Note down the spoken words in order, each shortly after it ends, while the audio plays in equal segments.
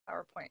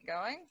PowerPoint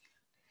going.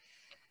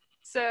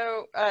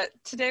 So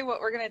today what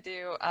we're going to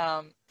do,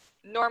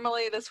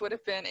 normally this would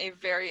have been a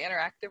very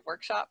interactive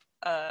workshop.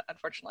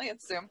 Unfortunately,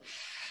 it's Zoom.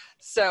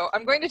 So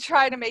I'm going to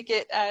try to make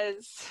it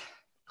as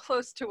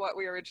close to what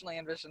we originally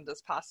envisioned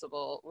as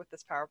possible with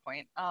this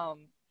PowerPoint.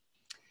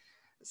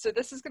 So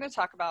this is going to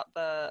talk about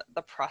the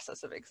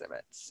process of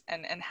exhibits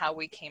and how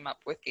we came up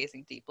with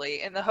Gazing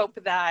Deeply, in the hope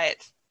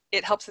that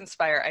it helps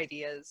inspire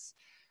ideas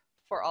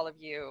for all of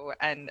you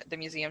and the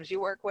museums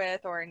you work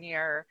with or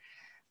near.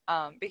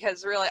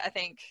 Because really, I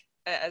think,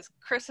 as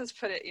Chris has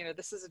put it, you know,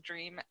 this is a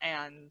dream,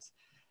 and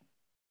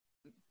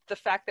the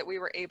fact that we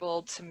were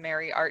able to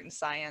marry art and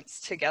science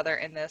together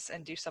in this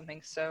and do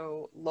something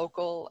so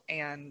local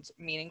and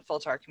meaningful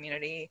to our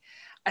community,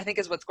 I think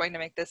is what's going to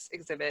make this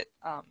exhibit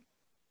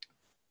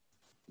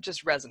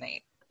just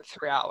resonate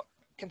throughout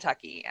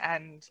Kentucky.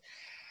 And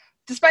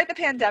despite the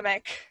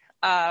pandemic,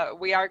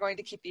 we are going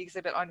to keep the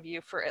exhibit on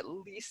view for at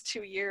least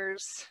 2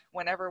 years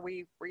whenever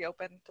we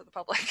reopen to the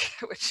public,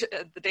 which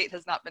the date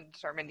has not been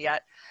determined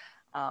yet.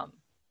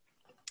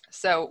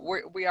 So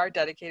we are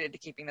dedicated to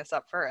keeping this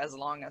up for as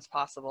long as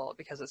possible,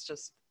 because it's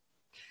just,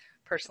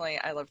 personally,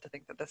 I love to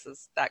think that this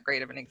is that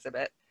great of an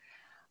exhibit.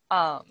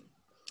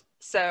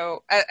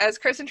 So as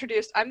Chris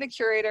introduced, I'm the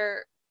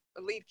curator,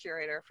 lead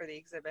curator for the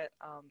exhibit.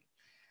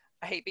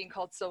 I hate being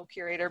called sole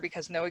curator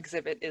because no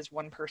exhibit is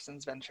one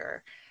person's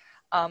venture.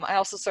 I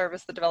also serve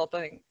as the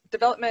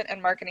development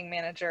and marketing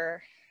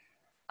manager.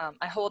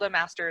 I hold a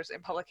master's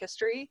in public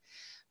history,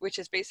 which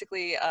is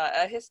basically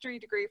a history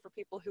degree for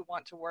people who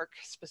want to work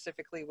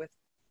specifically with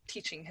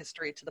teaching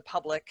history to the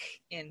public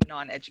in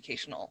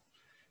non-educational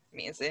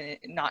means,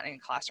 not in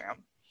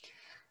classroom.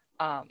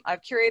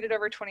 I've curated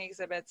over 20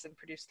 exhibits and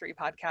produced 3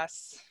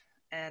 podcasts.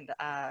 And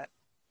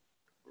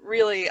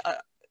really,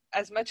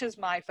 as much as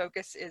my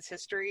focus is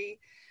history,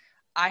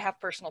 I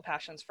have personal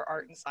passions for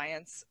art and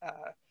science.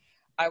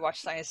 I watch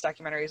science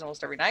documentaries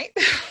almost every night.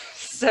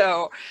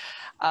 So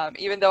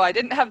even though I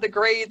didn't have the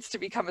grades to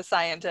become a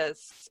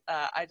scientist,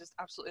 I just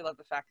absolutely love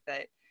the fact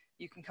that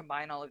you can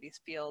combine all of these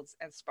fields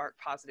and spark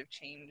positive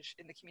change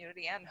in the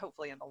community and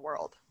hopefully in the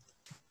world.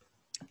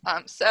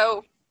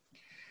 So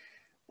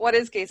what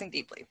is Gazing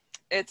Deeply?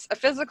 It's a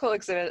physical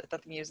exhibit at the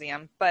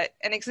museum, but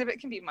an exhibit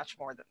can be much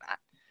more than that.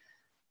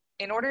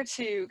 In order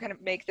to kind of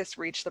make this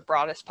reach the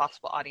broadest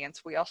possible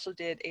audience, we also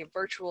did a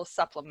virtual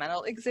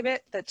supplemental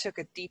exhibit that took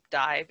a deep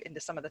dive into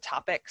some of the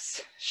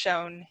topics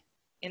shown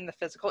in the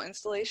physical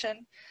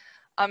installation.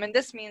 And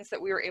this means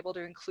that we were able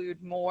to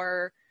include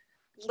more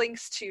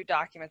links to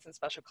documents and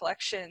special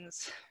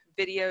collections,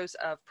 videos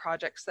of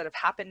projects that have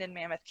happened in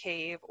Mammoth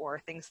Cave or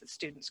things that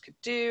students could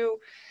do,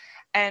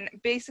 and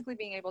basically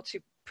being able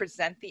to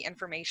present the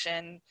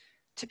information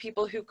to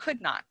people who could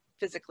not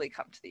physically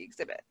come to the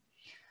exhibit.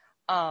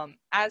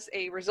 As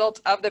a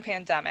result of the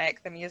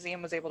pandemic, the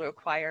museum was able to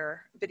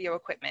acquire video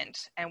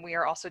equipment, and we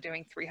are also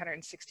doing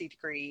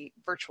 360-degree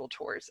virtual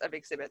tours of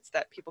exhibits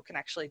that people can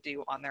actually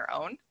do on their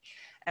own.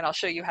 And I'll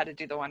show you how to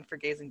do the one for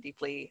Gazing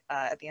Deeply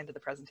at the end of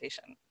the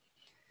presentation.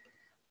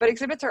 But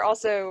exhibits are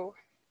also,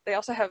 they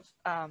also have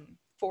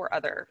 4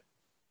 other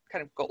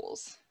kind of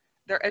goals.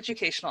 They're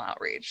educational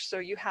outreach. So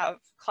you have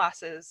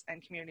classes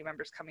and community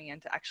members coming in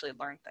to actually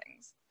learn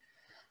things.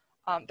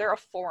 They're a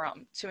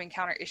forum to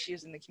encounter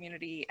issues in the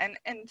community and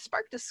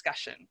spark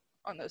discussion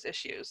on those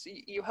issues.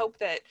 You hope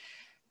that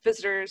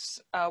visitors,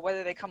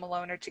 whether they come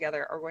alone or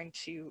together, are going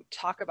to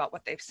talk about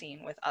what they've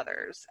seen with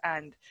others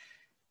and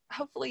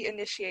hopefully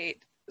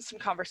initiate some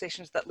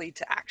conversations that lead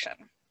to action.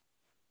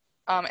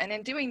 And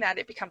in doing that,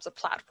 it becomes a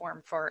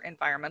platform for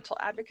environmental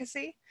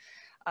advocacy,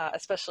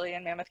 especially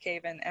in Mammoth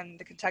Cave and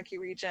the Kentucky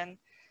region.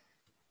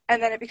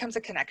 And then it becomes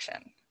a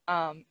connection.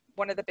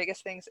 One of the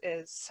biggest things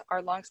is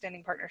our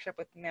longstanding partnership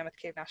with Mammoth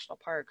Cave National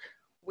Park.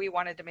 We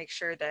wanted to make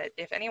sure that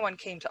if anyone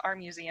came to our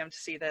museum to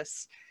see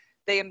this,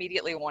 they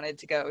immediately wanted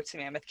to go to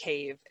Mammoth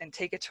Cave and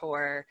take a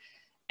tour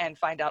and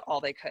find out all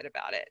they could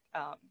about it.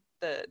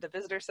 The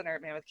visitor center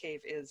at Mammoth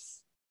Cave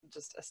is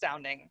just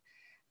astounding.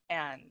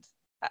 And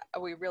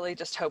we really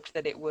just hoped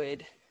that it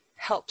would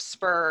help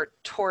spur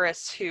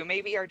tourists who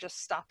maybe are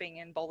just stopping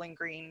in Bowling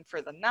Green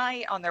for the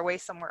night on their way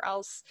somewhere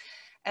else.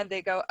 And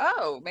they go,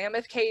 oh,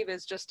 Mammoth Cave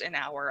is just an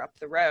hour up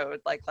the road.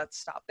 Like, let's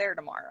stop there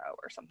tomorrow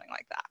or something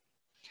like that.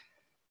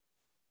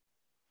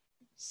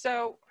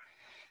 So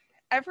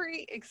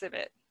every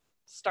exhibit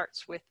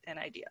starts with an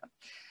idea.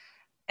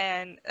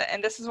 And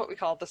this is what we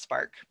call the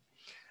spark.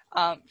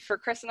 For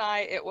Chris and I,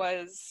 it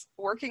was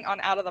working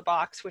on Out of the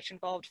Box, which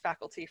involved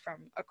faculty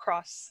from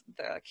across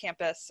the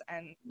campus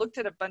and looked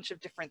at a bunch of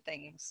different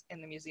things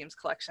in the museum's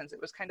collections. It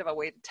was kind of a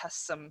way to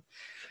test some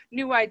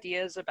new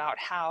ideas about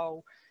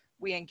how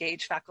we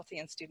engage faculty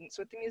and students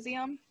with the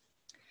museum.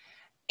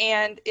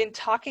 And in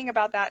talking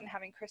about that and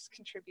having Chris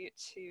contribute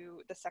to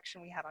the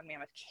section we had on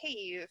Mammoth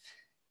Cave,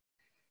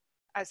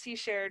 as he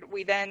shared,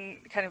 we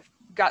then kind of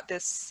got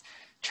this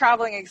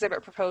traveling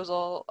exhibit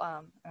proposal.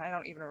 And I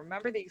don't even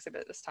remember the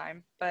exhibit this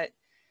time, but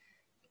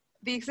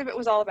the exhibit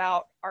was all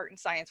about art and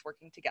science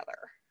working together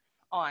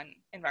on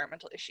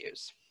environmental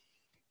issues.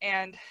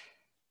 And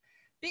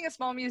being a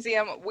small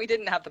museum, we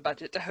didn't have the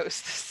budget to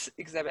host this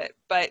exhibit,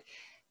 but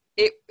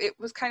it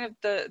was kind of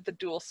the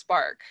dual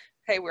spark.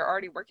 Hey, we're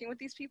already working with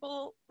these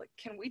people. Like,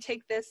 can we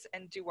take this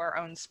and do our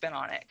own spin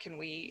on it? Can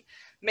we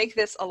make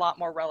this a lot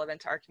more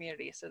relevant to our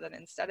community so that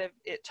instead of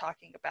it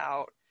talking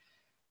about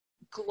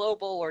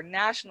global or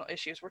national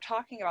issues, we're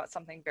talking about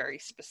something very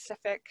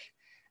specific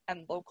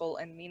and local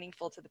and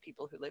meaningful to the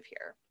people who live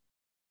here.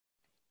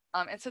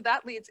 And so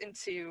that leads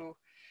into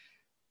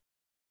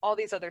all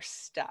these other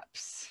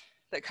steps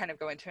that kind of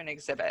go into an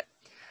exhibit.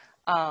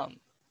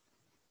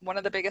 One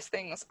of the biggest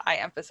things I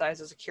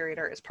emphasize as a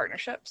curator is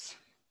partnerships.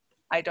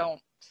 I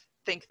don't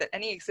think that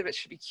any exhibit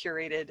should be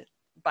curated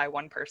by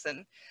one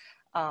person.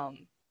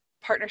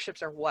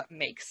 Partnerships are what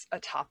makes a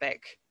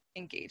topic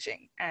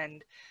engaging,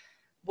 and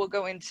we'll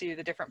go into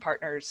the different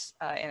partners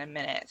in a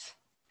minute.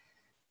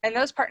 And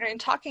in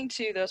talking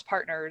to those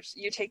partners,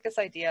 you take this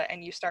idea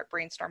and you start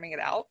brainstorming it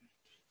out,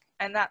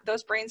 and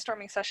those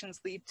brainstorming sessions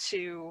lead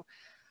to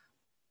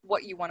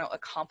what you want to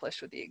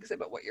accomplish with the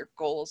exhibit, what your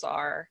goals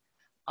are.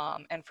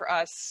 And for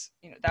us,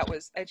 that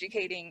was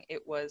educating.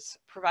 It was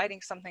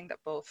providing something that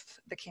both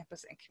the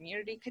campus and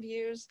community could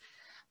use,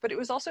 but it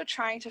was also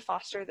trying to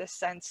foster this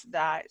sense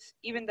that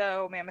even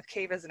though Mammoth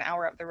Cave is an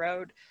hour up the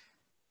road,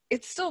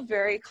 it's still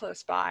very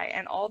close by.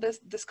 And all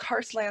this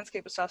karst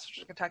landscape of South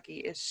Central Kentucky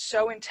is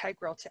so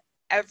integral to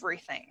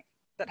everything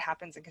that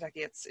happens in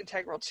Kentucky. It's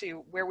integral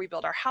to where we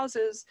build our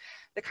houses,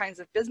 the kinds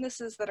of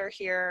businesses that are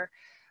here,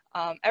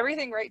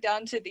 everything right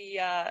down to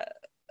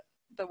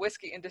the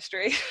whiskey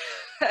industry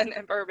and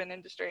bourbon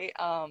industry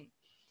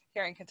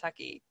here in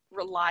Kentucky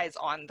relies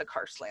on the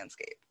karst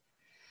landscape.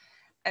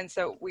 And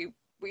so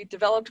we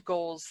developed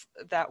goals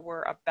that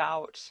were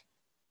about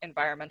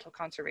environmental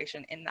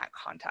conservation in that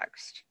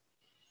context.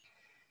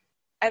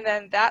 And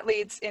then that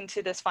leads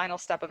into this final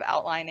step of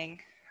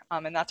outlining,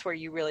 and that's where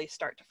you really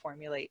start to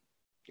formulate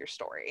your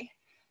story.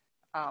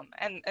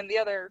 And the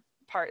other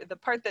part, the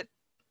part that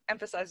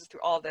emphasizes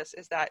through all of this,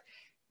 is that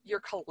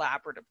you're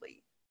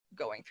collaboratively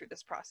going through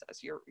this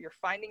process. You're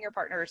finding your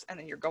partners, and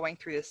then you're going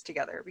through this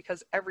together,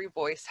 because every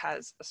voice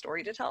has a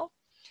story to tell,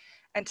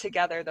 and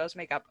together those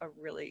make up a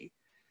really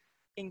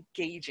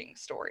engaging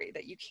story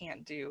that you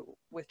can't do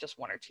with just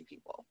one or two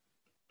people.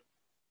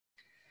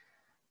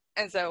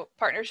 And so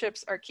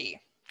partnerships are key.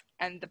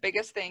 And the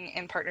biggest thing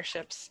in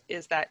partnerships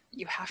is that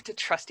you have to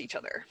trust each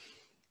other.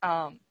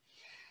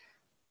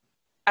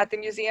 At the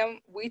museum,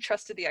 we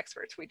trusted the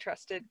experts. We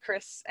trusted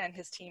Chris and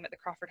his team at the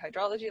Crawford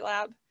Hydrology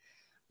Lab.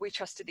 We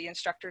trusted the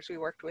instructors we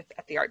worked with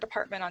at the art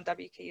department on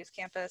WKU's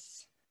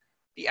campus,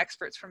 the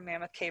experts from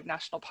Mammoth Cave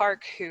National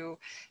Park who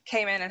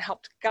came in and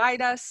helped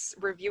guide us,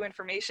 review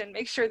information,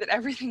 make sure that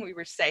everything we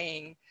were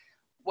saying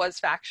was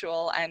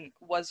factual and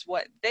was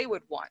what they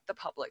would want the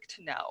public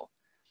to know.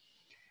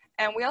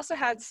 And we also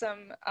had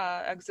some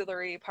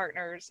auxiliary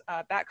partners,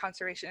 Bat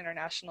Conservation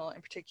International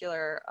in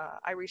particular.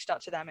 I reached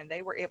out to them and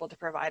they were able to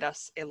provide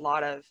us a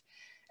lot of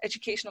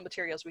educational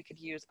materials we could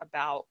use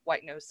about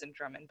white nose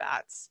syndrome in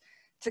bats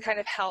to kind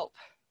of help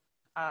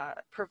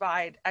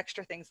provide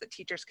extra things that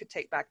teachers could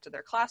take back to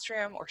their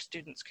classroom or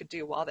students could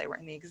do while they were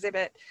in the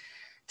exhibit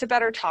to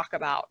better talk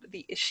about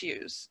the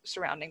issues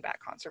surrounding bat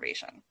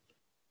conservation.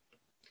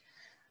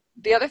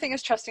 The other thing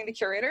is trusting the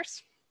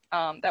curators.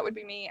 That would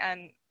be me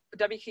and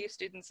WKU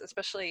students,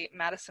 especially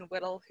Madison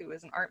Whittle, who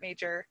is an art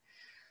major.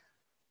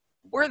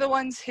 We're the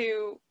ones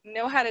who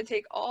know how to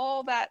take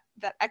all that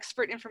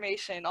expert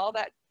information, all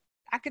that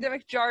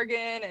academic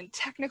jargon and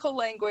technical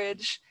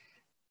language,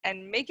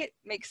 and make it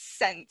make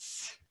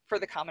sense for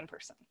the common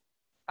person.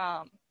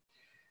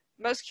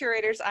 Most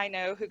curators I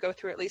know who go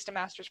through at least a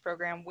master's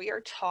program, we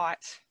are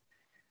taught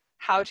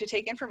how to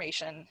take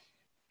information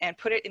and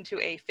put it into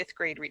a 5th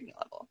grade reading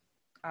level.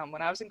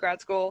 When I was in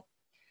grad school,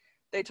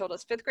 they told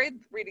us 5th grade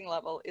reading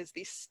level is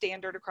the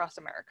standard across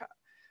America.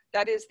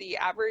 That is the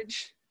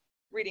average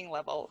reading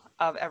level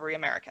of every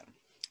American.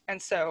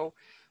 And so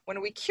when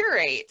we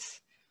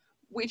curate,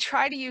 we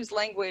try to use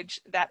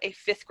language that a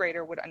 5th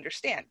grader would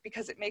understand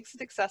because it makes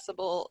it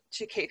accessible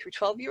to K through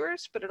 12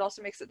 viewers, but it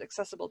also makes it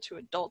accessible to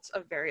adults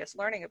of various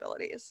learning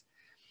abilities.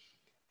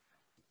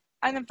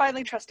 And then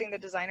finally, trusting the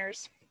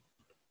designers.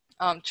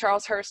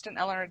 Charles Hurst and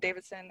Eleanor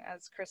Davidson,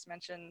 as Chris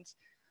mentioned,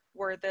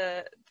 were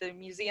the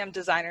museum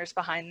designers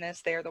behind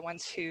this. They are the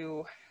ones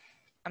who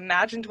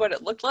imagined what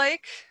it looked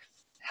like,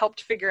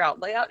 helped figure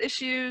out layout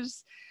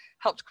issues,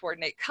 helped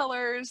coordinate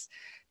colors,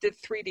 did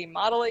 3D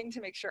modeling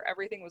to make sure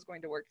everything was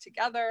going to work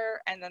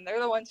together. And then they're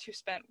the ones who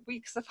spent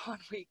weeks upon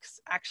weeks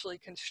actually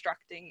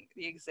constructing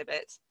the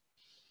exhibit.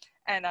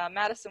 And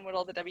Madison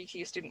Whittle, the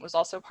WKU student, was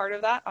also part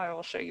of that. I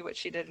will show you what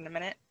she did in a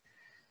minute.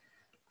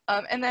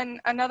 And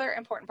then another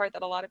important part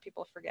that a lot of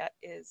people forget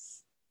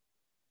is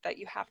that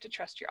you have to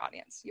trust your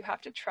audience. You have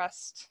to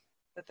trust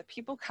that the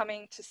people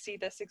coming to see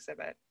this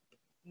exhibit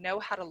know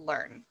how to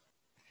learn.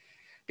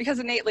 Because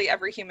innately,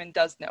 every human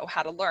does know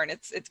how to learn.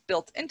 It's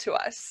built into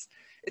us.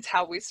 It's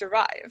how we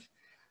survive.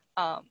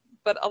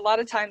 But a lot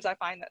of times I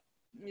find that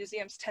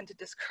museums tend to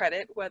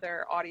discredit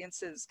whether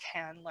audiences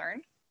can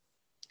learn.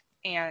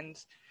 And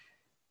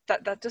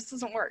that just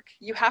doesn't work.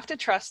 You have to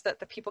trust that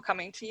the people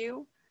coming to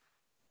you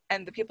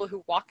and the people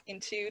who walk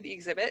into the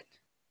exhibit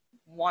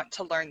want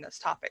to learn this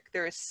topic.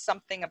 There is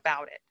something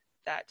about it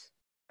that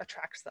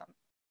attracts them,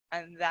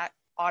 and that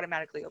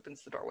automatically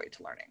opens the doorway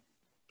to learning.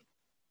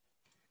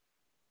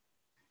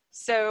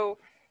 So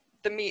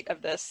the meat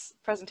of this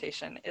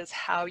presentation is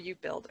how you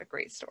build a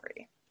great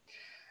story.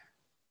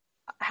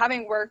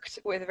 Having worked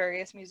with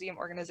various museum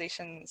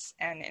organizations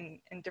and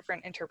in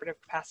different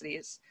interpretive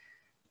capacities,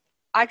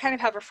 I kind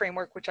of have a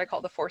framework which I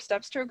call the 4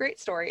 steps to a great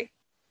story.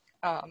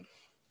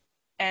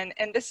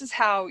 And this is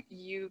how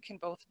you can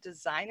both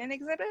design an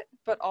exhibit,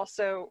 but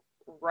also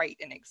write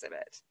an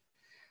exhibit.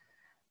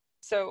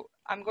 So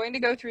I'm going to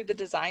go through the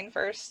design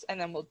first, and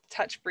then we'll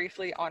touch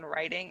briefly on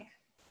writing.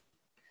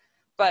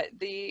 But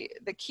the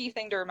key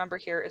thing to remember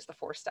here is the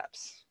 4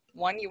 steps.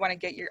 1, you want to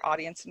get your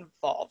audience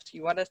involved.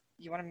 You want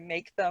to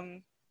make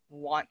them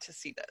want to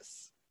see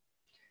this.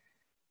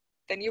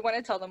 Then you want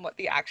to tell them what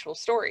the actual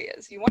story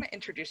is. You want to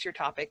introduce your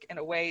topic in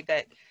a way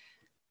that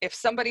if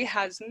somebody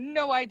has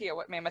no idea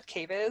what Mammoth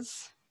Cave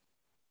is,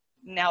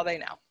 now they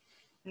know.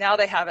 Now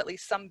they have at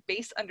least some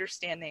base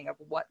understanding of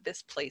what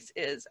this place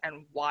is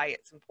and why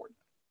it's important.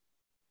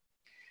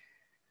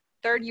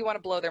 Third, you want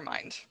to blow their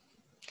mind.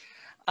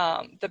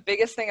 The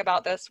biggest thing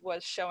about this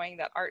was showing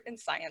that art and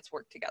science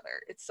work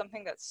together. It's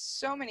something that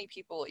so many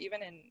people,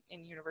 even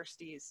in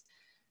universities,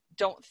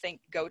 don't think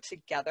go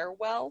together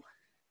well,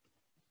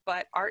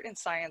 but art and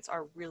science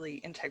are really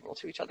integral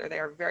to each other. They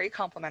are very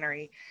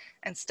complementary,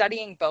 and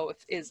studying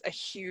both is a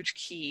huge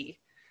key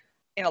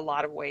in a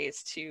lot of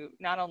ways to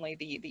not only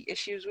the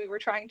issues we were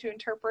trying to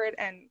interpret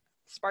and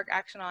spark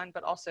action on,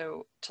 but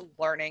also to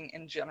learning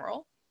in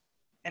general.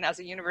 And as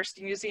a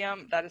university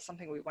museum, that is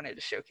something we wanted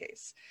to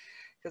showcase.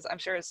 Because I'm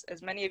sure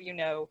as many of you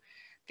know,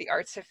 the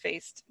arts have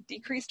faced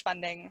decreased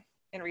funding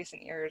in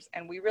recent years,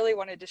 and we really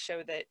wanted to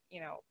show that,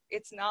 you know,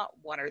 it's not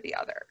one or the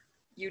other.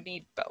 You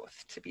need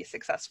both to be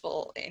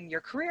successful in your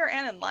career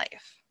and in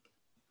life.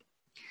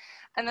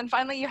 And then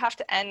finally, you have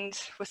to end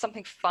with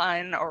something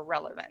fun or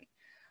relevant.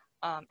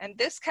 And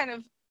this kind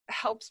of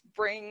helps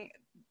bring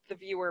the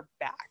viewer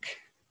back.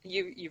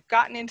 You've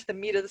gotten into the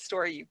meat of the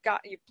story,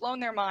 you've blown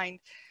their mind.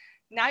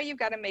 Now you've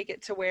got to make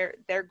it to where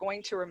they're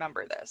going to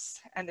remember this.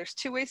 And there's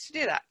 2 ways to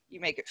do that.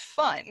 You make it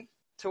fun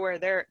to where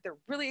they're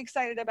really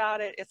excited about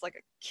it. It's like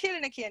a kid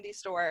in a candy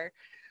store.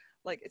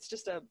 Like it's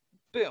just a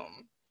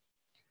boom.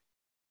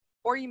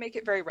 Or you make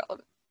it very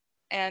relevant.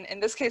 And in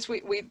this case,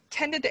 we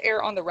tended to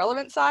err on the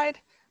relevant side,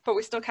 but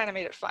we still kind of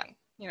made it fun.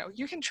 You know,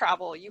 you can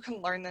travel, you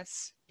can learn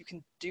this, you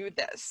can do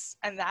this.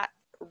 And that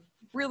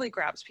really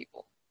grabs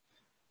people.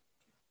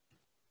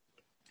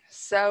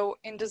 So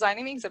in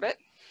designing the exhibit,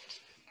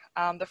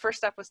 the first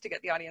step was to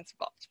get the audience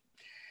involved.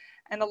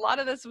 And a lot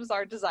of this was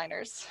our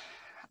designers.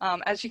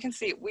 As you can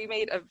see, we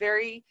made a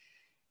very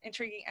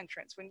intriguing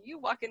entrance. When you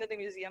walk into the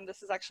museum,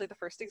 this is actually the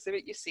first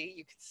exhibit you see.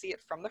 You can see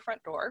it from the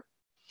front door.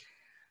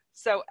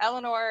 So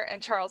Eleanor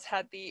and Charles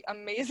had the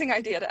amazing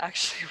idea to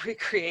actually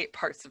recreate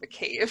parts of a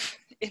cave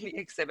in the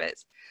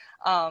exhibit,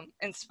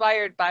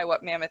 inspired by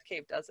what Mammoth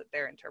Cave does at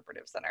their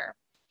interpretive center.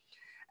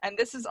 And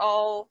this is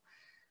all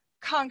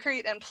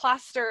concrete and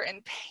plaster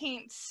and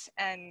paint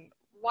and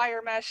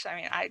wire mesh. I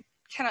mean, I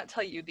cannot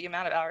tell you the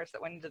amount of hours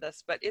that went into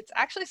this, but it's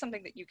actually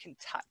something that you can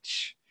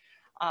touch.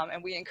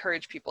 And we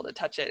encourage people to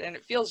touch it, and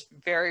it feels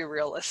very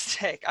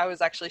realistic. I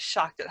was actually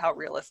shocked at how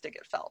realistic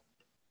it felt.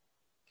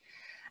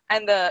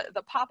 And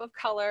the pop of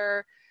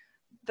color,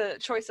 the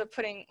choice of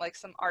putting like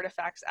some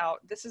artifacts out,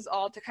 this is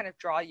all to kind of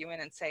draw you in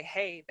and say,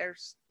 hey,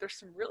 there's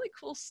some really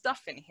cool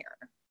stuff in here.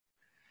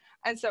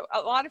 And so a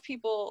lot of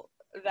people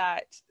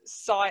that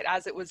saw it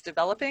as it was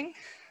developing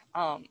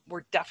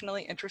were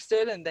definitely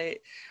interested, and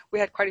we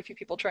had quite a few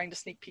people trying to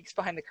sneak peeks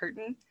behind the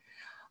curtain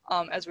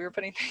as we were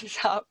putting things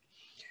up.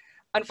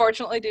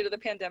 Unfortunately, due to the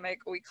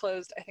pandemic, we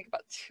closed, I think,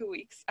 about 2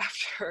 weeks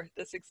after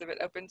this exhibit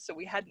opened, so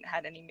we hadn't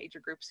had any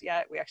major groups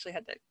yet. We actually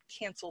had to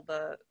cancel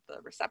the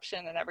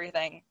reception and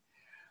everything,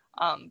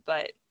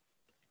 but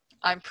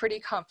I'm pretty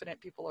confident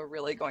people are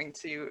really going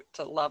to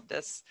love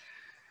this.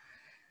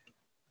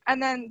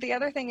 And then the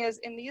other thing is,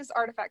 in these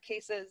artifact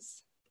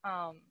cases,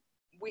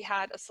 we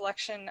had a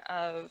selection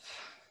of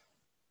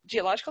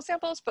geological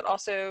samples, but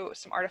also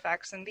some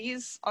artifacts. And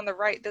these on the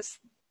right, this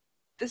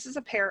is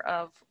a pair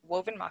of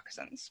woven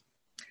moccasins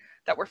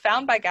that were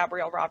found by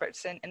Gabrielle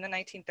Robertson in the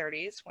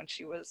 1930s when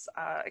she was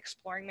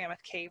exploring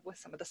Mammoth Cave with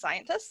some of the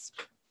scientists.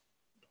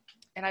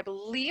 And I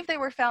believe they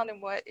were found in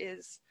what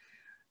is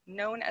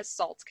known as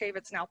Salt's Cave.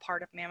 It's now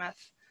part of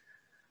Mammoth.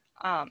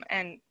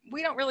 And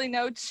we don't really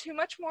know too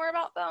much more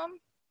about them,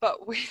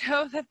 but we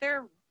know that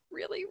they're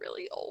really,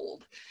 really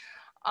old.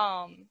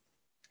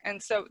 And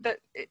so that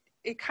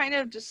it kind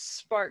of just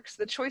sparks,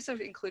 the choice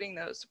of including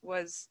those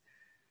was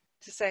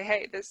to say,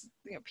 hey,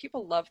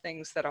 people love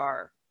things that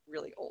are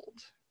really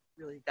old,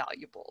 really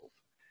valuable,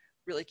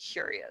 really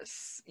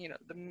curious,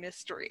 the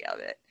mystery of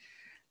it.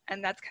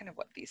 And that's kind of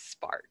what these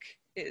spark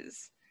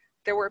is.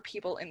 There were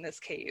people in this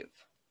cave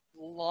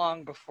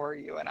long before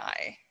you and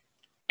I,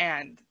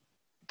 and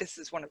this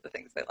is one of the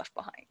things they left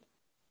behind.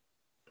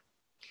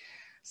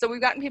 So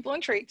we've gotten people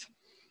intrigued.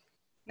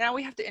 Now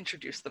we have to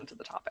introduce them to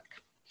the topic.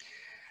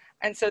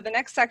 And so the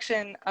next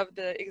section of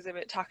the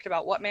exhibit talked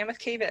about what Mammoth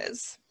Cave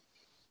is,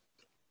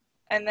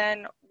 and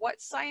then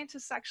what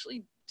scientists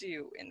actually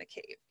do in the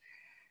cave.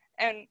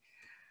 And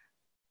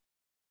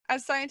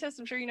as scientists,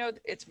 I'm sure you know,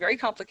 it's very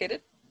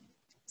complicated.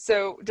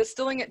 So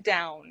distilling it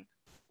down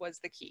was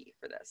the key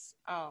for this.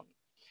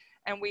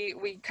 And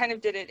we kind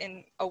of did it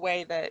in a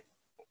way that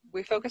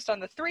we focused on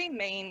the three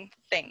main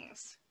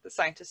things the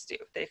scientists do.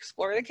 They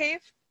explore the cave,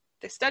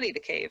 they study the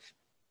cave,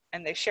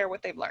 and they share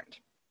what they've learned.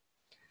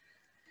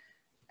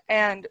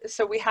 And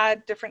so we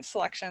had different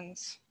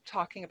selections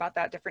talking about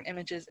that, different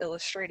images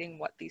illustrating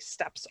what these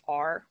steps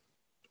are.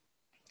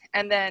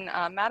 And then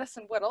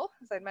Madison Whittle,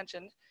 as I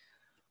mentioned,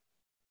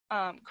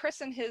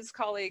 Chris and his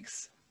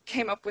colleagues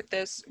came up with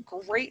this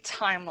great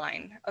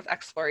timeline of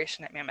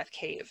exploration at Mammoth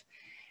Cave.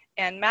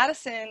 And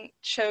Madison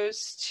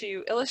chose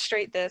to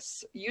illustrate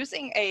this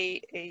using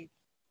a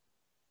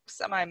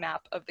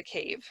semi-map of the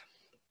cave,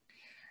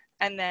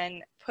 and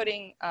then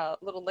putting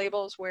little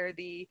labels where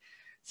the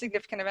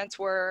significant events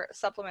were,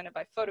 supplemented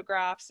by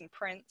photographs and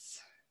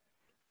prints.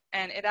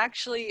 And it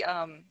actually,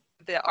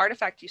 the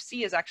artifact you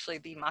see is actually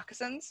the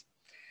moccasins.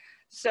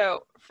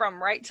 So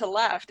from right to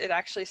left, it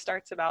actually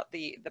starts about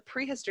the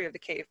prehistory of the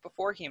cave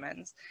before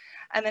humans.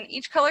 And then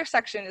each color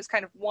section is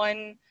kind of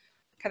one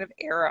kind of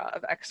era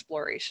of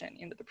exploration,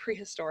 you know, the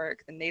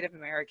prehistoric, the Native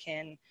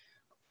American,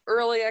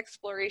 early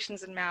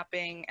explorations and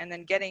mapping, and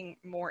then getting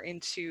more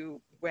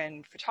into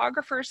when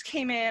photographers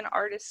came in,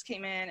 artists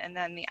came in, and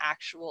then the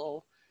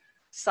actual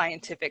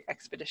scientific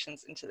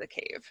expeditions into the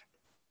cave.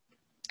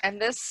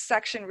 And this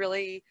section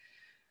really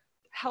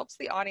helps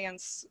the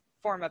audience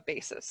form a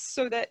basis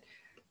so that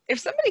if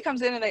somebody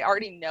comes in and they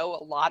already know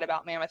a lot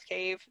about Mammoth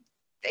Cave,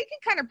 they can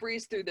kind of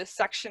breeze through this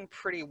section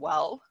pretty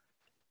well.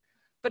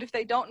 But if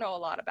they don't know a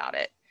lot about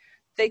it,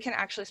 they can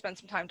actually spend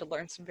some time to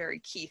learn some very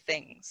key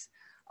things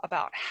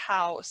about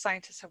how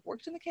scientists have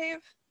worked in the cave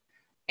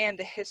and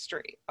the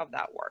history of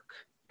that work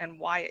and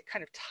why it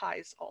kind of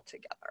ties all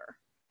together.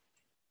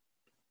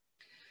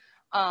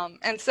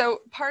 And so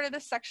part of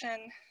this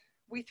section,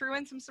 we threw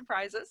in some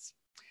surprises,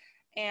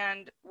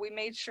 and we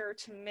made sure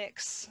to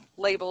mix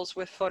labels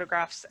with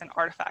photographs and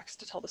artifacts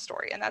to tell the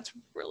story. And that's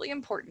really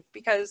important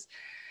because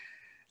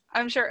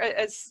I'm sure,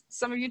 as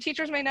some of you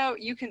teachers may know,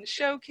 you can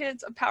show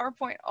kids a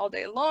PowerPoint all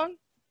day long.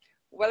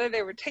 Whether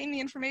they retain the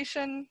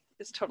information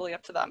is totally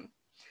up to them.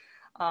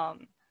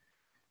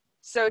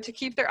 So to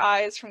keep their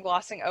eyes from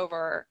glossing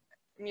over,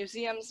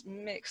 museums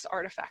mix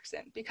artifacts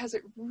in because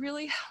it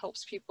really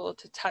helps people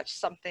to touch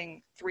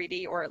something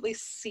 3D, or at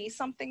least see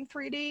something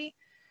 3D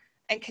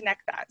and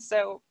connect that.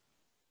 So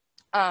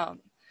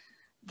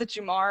the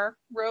Jumar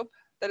rope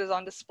that is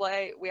on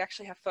display, we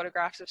actually have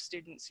photographs of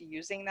students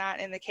using that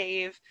in the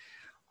cave.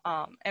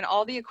 And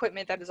all the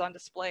equipment that is on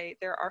display,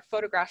 there are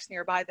photographs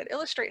nearby that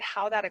illustrate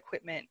how that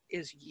equipment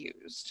is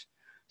used.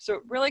 So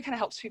it really kind of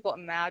helps people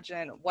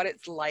imagine what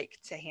it's like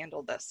to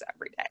handle this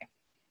every day.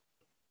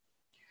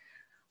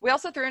 We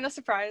also threw in a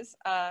surprise.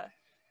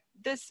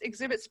 This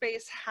exhibit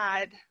space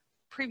had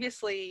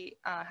previously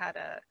had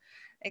an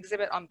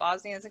exhibit on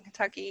Bosnians in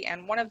Kentucky,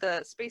 and one of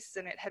the spaces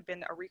in it had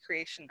been a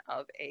recreation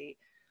of a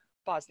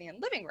Bosnian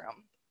living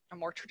room, a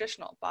more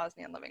traditional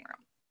Bosnian living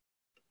room.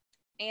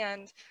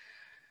 And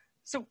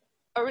so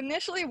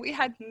initially we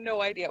had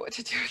no idea what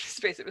to do with the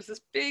space. It was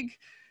this big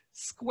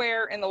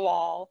square in the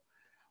wall.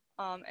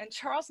 And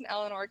Charles and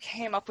Eleanor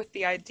came up with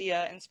the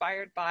idea,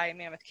 inspired by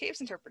Mammoth Cave's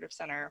Interpretive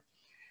Center,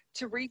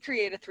 to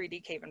recreate a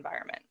 3D cave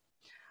environment.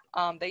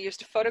 They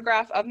used a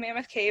photograph of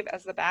Mammoth Cave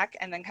as the back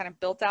and then kind of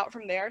built out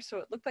from there. So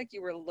it looked like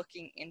you were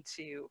looking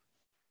into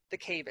the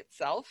cave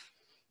itself.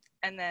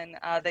 And then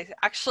they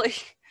actually,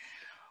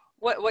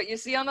 what you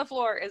see on the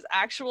floor is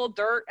actual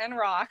dirt and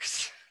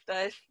rocks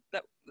that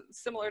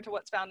similar to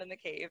what's found in the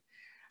cave,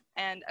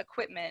 and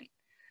equipment.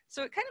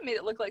 So it kind of made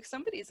it look like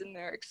somebody's in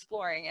there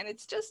exploring, and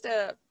it's just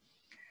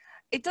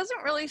it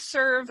doesn't really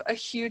serve a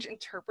huge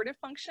interpretive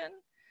function,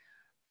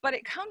 but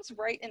it comes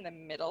right in the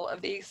middle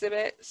of the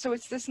exhibit. So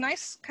it's this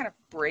nice kind of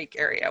break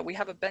area. We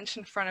have a bench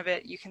in front of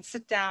it. You can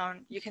sit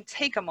down, you can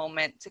take a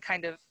moment to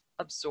kind of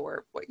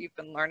absorb what you've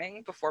been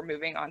learning before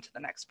moving on to the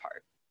next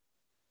part.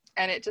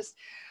 And it just,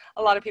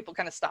 a lot of people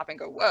kind of stop and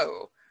go,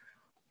 whoa.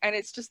 And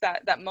it's just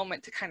that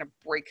moment to kind of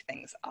break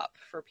things up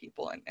for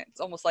people. And it's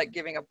almost like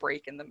giving a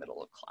break in the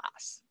middle of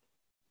class.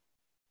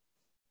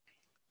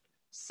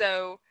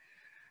 So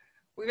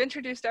we've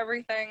introduced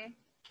everything.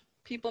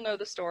 People know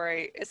the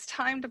story. It's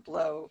time to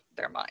blow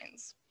their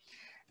minds.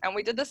 And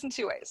we did this in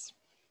two ways.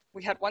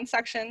 We had one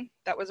section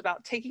that was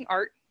about taking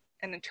art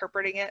and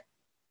interpreting it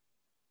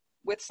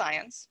with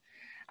science,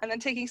 and then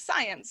taking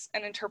science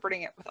and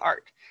interpreting it with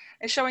art,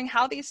 and showing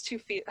how these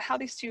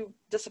two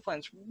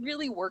disciplines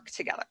really work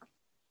together.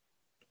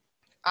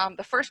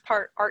 The first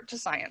part, art to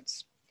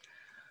science.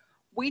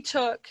 We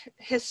took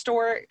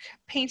historic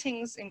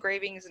paintings,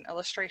 engravings, and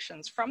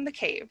illustrations from the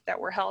cave that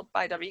were held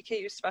by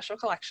WKU's Special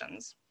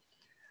Collections.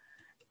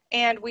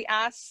 And we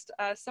asked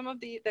some of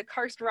the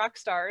Karst rock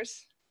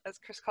stars, as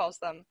Chris calls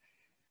them,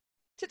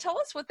 to tell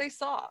us what they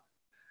saw.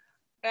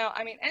 Now,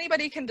 I mean,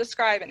 anybody can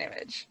describe an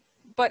image,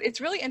 but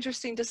it's really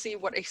interesting to see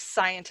what a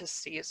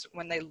scientist sees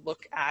when they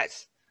look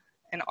at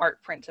an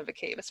art print of a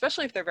cave,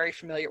 especially if they're very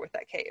familiar with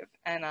that cave.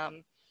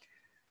 And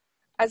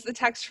as the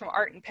text from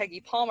Art and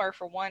Peggy Palmer,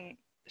 for one,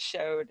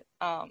 showed,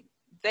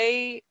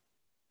 they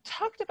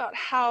talked about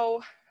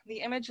how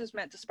the image is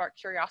meant to spark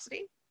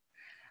curiosity,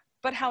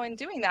 but how in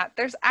doing that,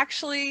 there's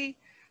actually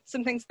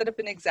some things that have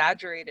been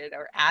exaggerated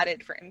or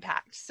added for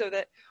impact, so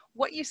that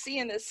what you see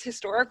in this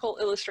historical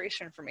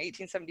illustration from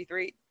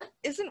 1873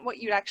 isn't what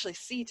you'd actually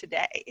see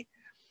today.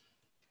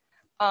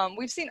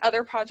 We've seen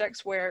other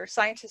projects where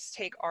scientists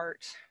take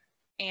art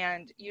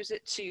and use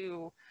it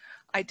to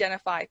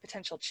identify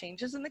potential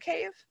changes in the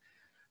cave,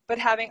 but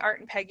having Art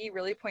and Peggy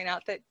really point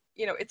out that,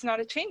 you know, it's not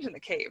a change in the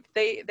cave.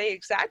 They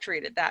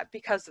exaggerated that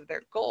because of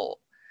their goal.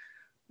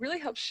 Really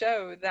helps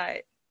show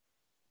that,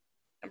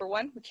 number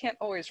one, we can't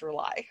always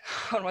rely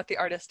on what the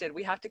artist did.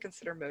 We have to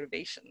consider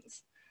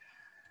motivations.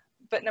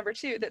 But number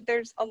two, that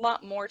there's a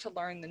lot more to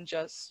learn than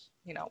just,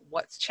 you know,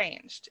 what's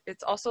changed.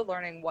 It's also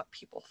learning what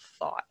people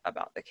thought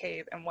about the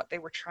cave and what they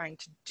were trying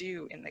to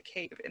do in the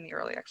cave in the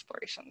early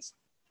explorations.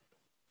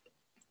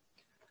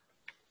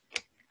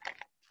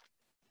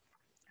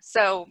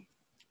 So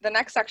the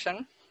next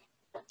section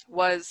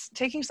was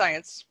taking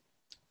science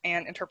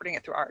and interpreting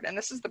it through art. And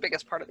this is the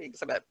biggest part of the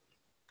exhibit.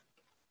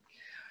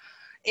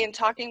 In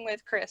talking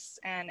with Chris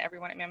and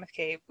everyone at Mammoth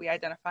Cave, we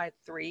identified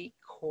 3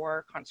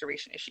 core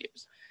conservation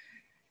issues: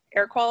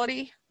 air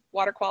quality,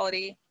 water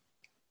quality,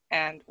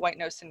 and white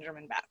nose syndrome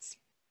in bats.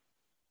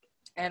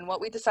 And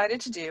what we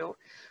decided to do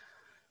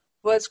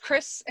was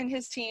Chris and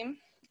his team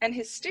and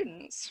his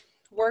students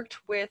worked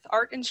with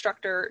art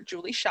instructor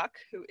Julie Shuck,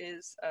 who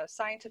is a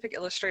scientific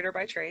illustrator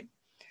by trade,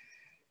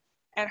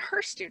 and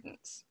her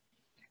students,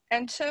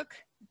 and took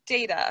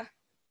data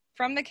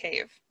from the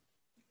cave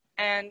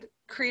and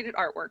created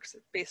artworks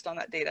based on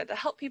that data to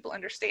help people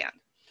understand.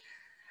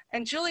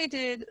 And Julie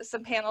did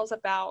some panels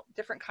about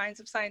different kinds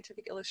of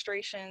scientific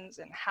illustrations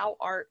and how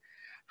art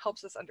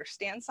helps us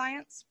understand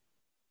science.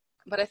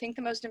 But I think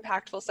the most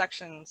impactful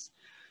sections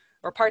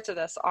or parts of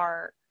this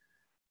are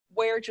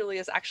where Julie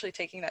is actually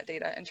taking that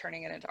data and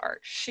turning it into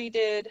art. She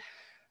did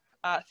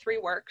 3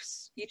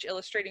 works, each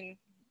illustrating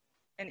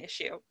an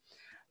issue.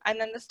 And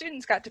then the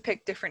students got to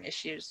pick different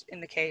issues in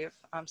the cave,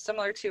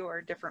 similar to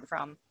or different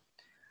from,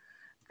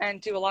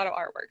 and do a lot of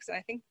artworks. And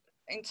I think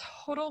in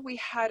total we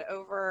had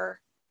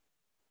over,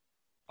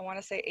 I want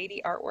to say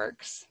 80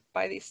 artworks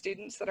by these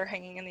students that are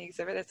hanging in the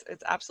exhibit.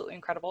 It's absolutely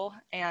incredible.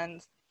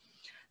 And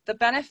the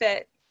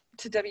benefit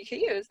to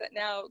WKU is that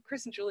now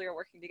Chris and Julie are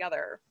working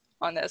together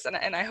on this.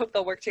 And I hope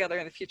they'll work together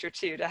in the future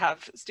too, to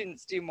have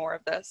students do more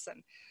of this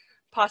and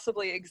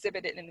possibly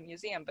exhibit it in the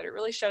museum. But it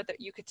really showed that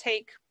you could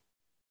take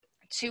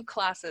 2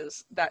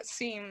 classes that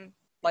seem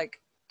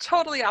like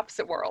totally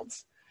opposite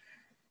worlds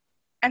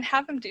and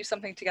have them do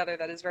something together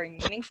that is very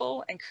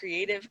meaningful and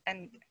creative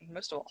and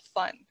most of all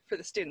fun for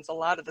the students. A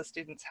lot of the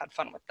students had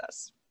fun with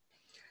this.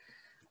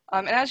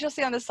 And as you'll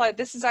see on this slide,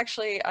 this is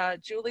actually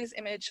Julie's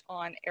image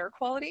on air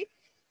quality.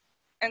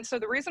 And so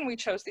the reason we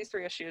chose these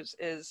 3 issues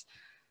is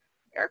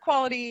air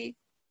quality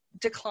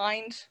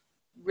declined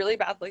really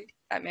badly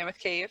at Mammoth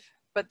Cave,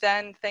 but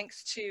then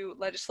thanks to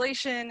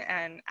legislation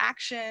and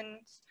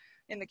actions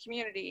in the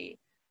community,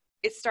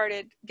 it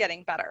started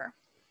getting better.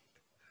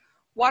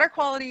 Water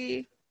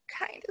quality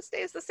kind of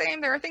stays the same.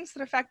 There are things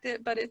that affect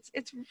it, but it's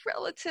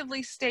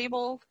relatively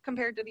stable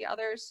compared to the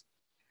others.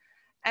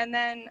 And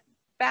then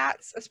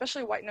bats,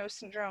 especially white nose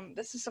syndrome,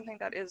 this is something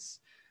that is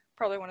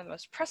probably one of the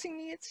most pressing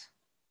needs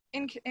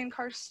in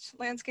karst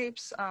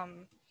landscapes.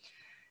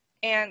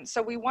 And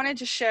so we wanted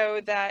to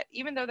show that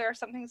even though there are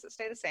some things that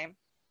stay the same,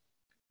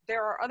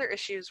 there are other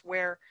issues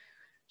where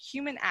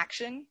human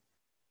action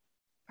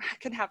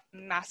can have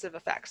massive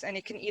effects, and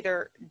it can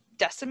either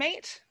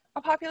decimate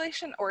a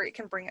population or it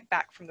can bring it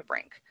back from the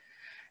brink.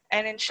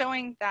 And in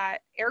showing that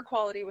air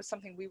quality was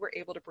something we were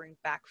able to bring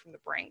back from the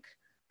brink,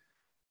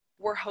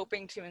 we're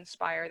hoping to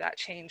inspire that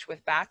change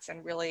with bats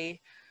and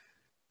really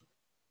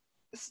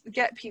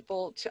get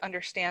people to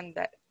understand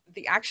that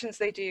the actions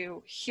they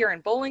do here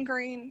in Bowling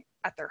Green,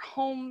 at their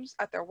homes,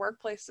 at their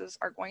workplaces,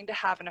 are going to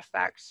have an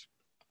effect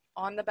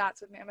on the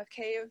bats of Mammoth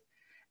Cave,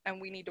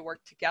 and we need to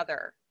work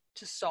together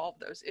to solve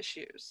those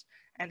issues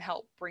and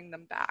help bring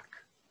them back.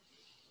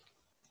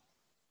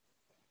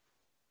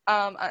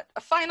 A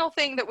final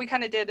thing that we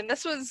kind of did, and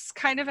this was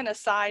kind of an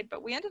aside,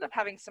 but we ended up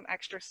having some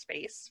extra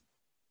space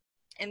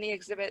in the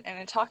exhibit. And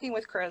in talking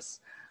with Chris,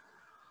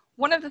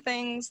 one of the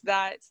things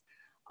that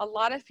a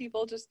lot of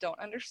people just don't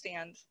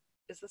understand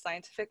is the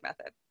scientific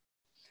method.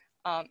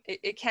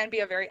 It can be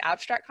a very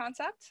abstract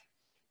concept,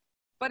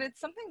 but it's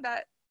something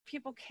that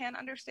people can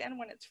understand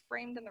when it's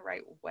framed in the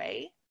right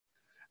way,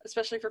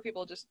 especially for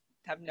people who just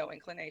have no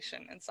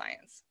inclination in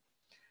science.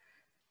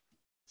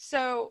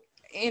 So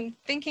in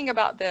thinking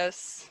about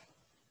this,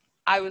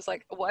 I was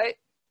like,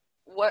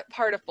 what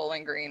part of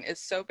Bowling Green is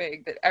so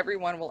big that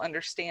everyone will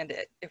understand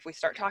it if we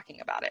start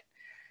talking about it?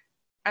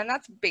 And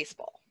that's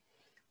baseball.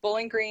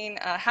 Bowling Green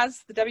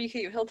has the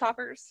WKU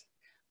Hilltoppers,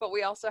 but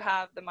we also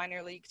have the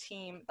minor league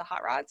team, the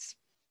Hot Rods.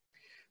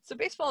 So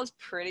baseball is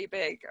pretty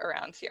big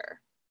around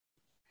here.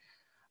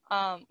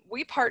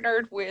 We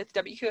partnered with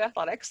WQ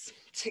Athletics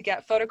to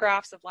get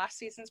photographs of last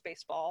season's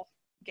baseball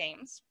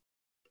games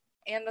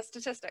and the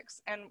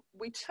statistics. And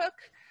we took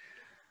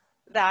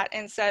that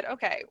and said,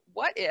 okay,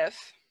 what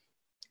if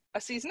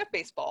a season of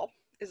baseball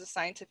is a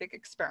scientific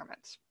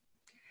experiment?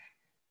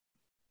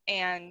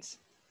 And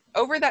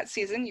over that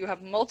season, you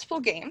have multiple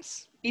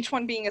games, each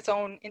one being its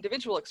own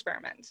individual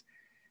experiment.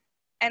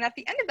 And at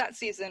the end of that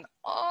season,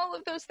 all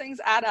of those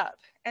things add up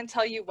and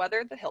tell you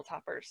whether the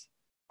Hilltoppers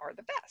are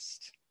the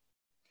best.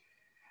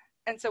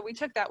 And so we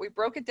took that, we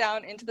broke it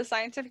down into the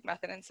scientific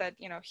method and said,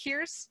 you know,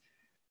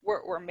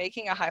 we're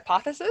making a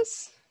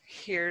hypothesis,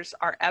 here's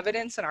our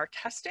evidence and our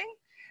testing,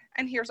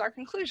 and here's our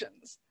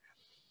conclusions.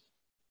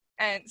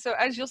 And so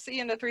as you'll see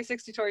in the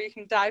 360 tour, you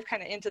can dive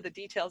kind of into the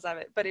details of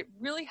it, but it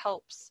really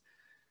helps,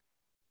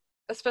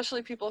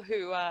 especially people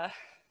who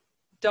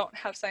don't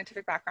have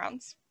scientific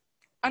backgrounds,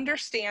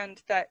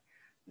 understand that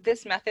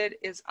this method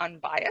is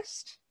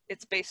unbiased.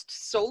 It's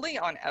based solely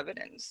on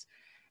evidence,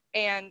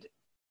 and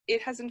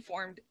it has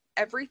informed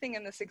everything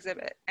in this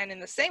exhibit. And in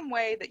the same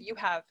way that you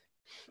have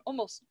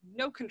almost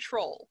no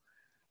control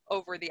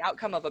over the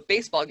outcome of a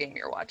baseball game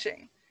you're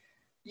watching,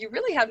 you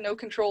really have no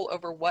control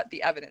over what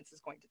the evidence is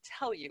going to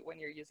tell you when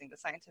you're using the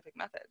scientific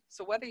method.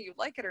 So whether you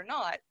like it or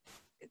not,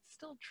 it's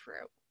still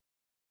true.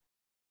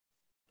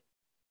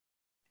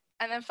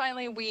 And then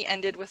finally, we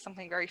ended with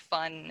something very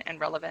fun and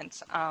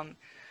relevant.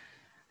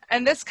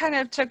 And this kind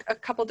of took a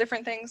couple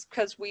different things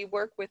because we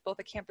work with both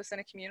a campus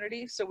and a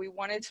community. So we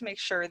wanted to make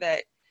sure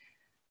that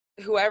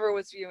whoever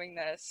was viewing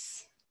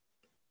this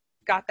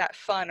got that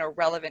fun or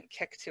relevant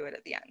kick to it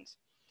at the end.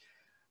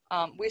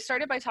 We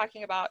started by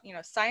talking about, you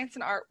know, science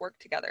and art work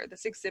together.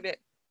 This exhibit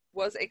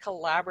was a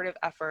collaborative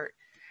effort,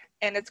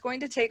 and it's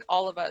going to take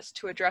all of us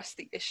to address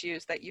the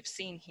issues that you've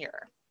seen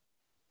here.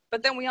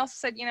 But then we also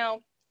said, you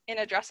know, in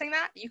addressing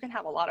that, you can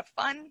have a lot of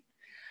fun,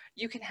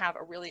 you can have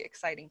a really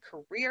exciting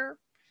career,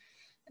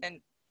 and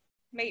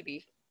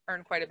maybe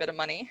earn quite a bit of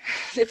money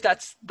if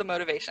that's the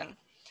motivation.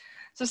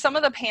 So some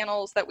of the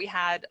panels that we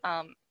had,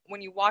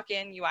 when you walk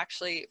in, you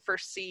actually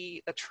first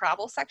see the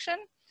travel section.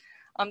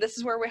 This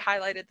is where we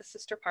highlighted the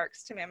sister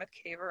parks to Mammoth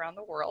Cave around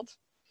the world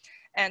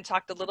and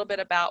talked a little bit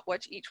about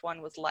what each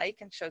one was like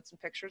and showed some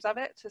pictures of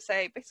it to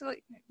say,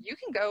 basically, you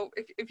can go,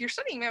 if you're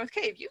studying Mammoth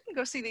Cave, you can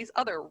go see these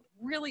other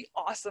really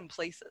awesome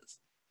places.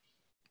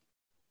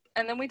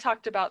 And then we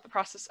talked about the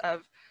process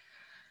of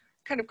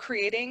kind of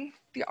creating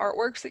the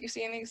artworks that you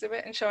see in the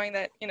exhibit and showing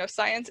that, you know,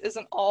 science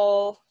isn't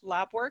all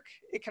lab work.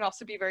 It can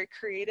also be very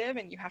creative,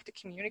 and you have to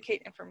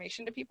communicate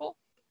information to people.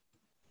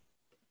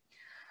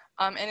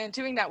 And in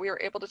doing that, we were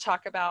able to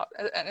talk about,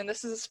 and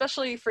this is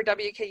especially for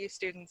WKU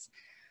students,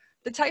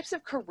 the types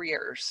of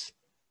careers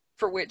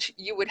for which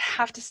you would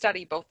have to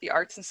study both the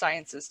arts and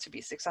sciences to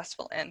be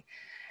successful in.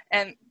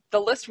 And the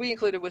list we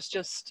included was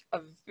just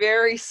a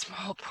very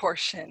small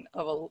portion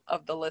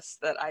of the list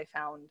that I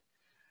found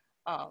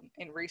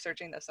in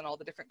researching this and all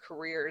the different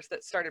careers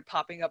that started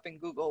popping up in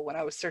Google when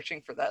I was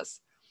searching for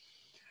this.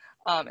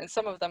 And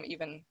some of them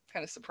even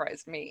kind of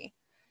surprised me.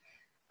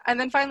 And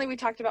then finally, we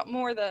talked about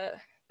more the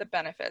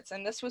benefits.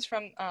 And this was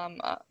from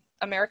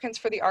Americans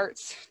for the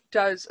Arts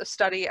does a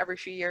study every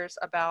few years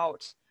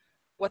about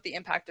what the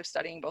impact of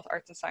studying both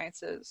arts and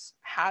sciences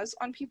has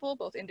on people,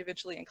 both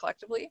individually and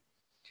collectively.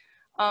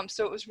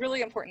 So it was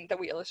really important that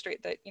we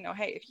illustrate that, you know,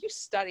 hey,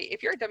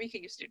 if you're a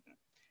WKU student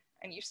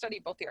and you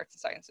study both the arts and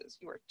sciences,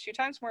 you are 2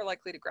 times more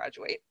likely to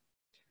graduate,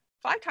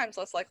 5 times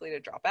less likely to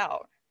drop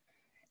out.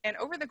 And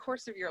over the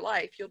course of your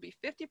life, you'll be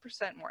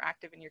 50% more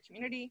active in your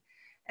community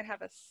and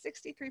have a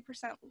 63%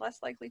 less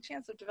likely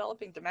chance of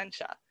developing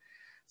dementia.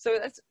 So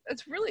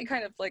it's really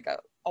kind of like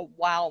a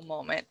wow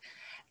moment.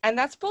 And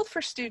that's both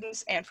for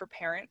students and for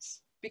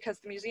parents, because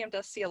the museum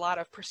does see a lot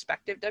of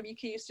prospective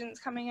WKU students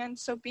coming in.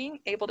 So being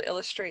able to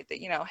illustrate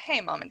that, you know, hey,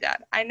 mom and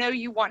dad, I know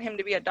you want him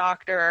to be a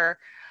doctor,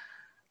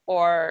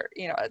 or,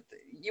 you know,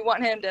 you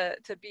want him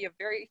to be a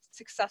very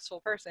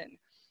successful person,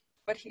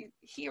 but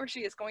he or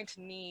she is going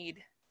to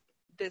need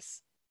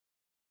this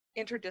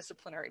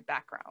interdisciplinary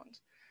background,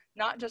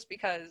 not just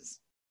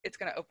because it's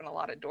going to open a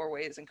lot of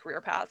doorways and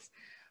career paths,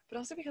 but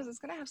also because it's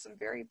going to have some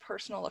very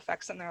personal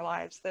effects in their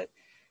lives that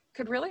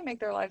could really make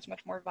their lives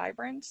much more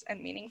vibrant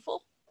and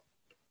meaningful.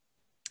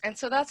 And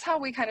so that's how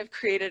we kind of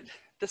created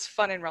this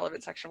fun and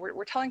relevant section.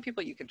 We're telling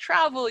people you can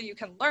travel, you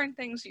can learn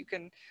things, you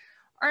can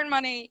earn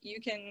money, you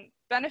can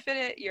benefit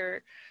it.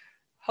 You're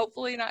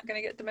hopefully not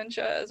going to get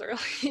dementia as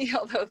early,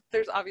 although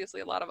there's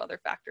obviously a lot of other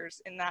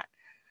factors in that.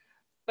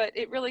 But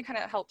it really kind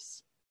of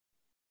helps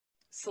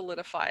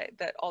solidify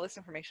that all this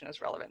information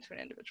is relevant to an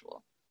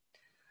individual.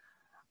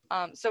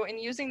 So in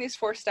using these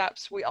 4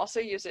 steps, we also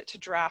use it to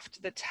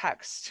draft the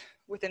text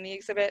within the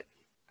exhibit.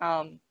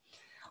 On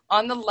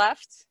the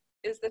left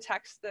is the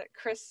text that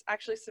Chris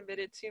actually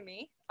submitted to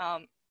me.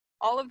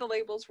 All of the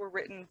labels were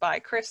written by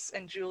Chris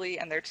and Julie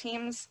and their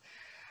teams.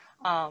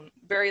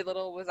 Very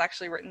little was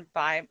actually written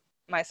by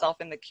myself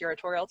and the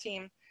curatorial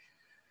team.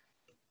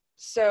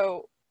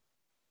 So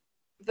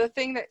the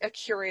thing that a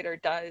curator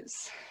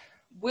does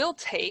will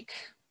take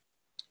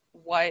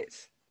what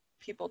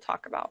people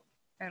talk about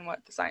and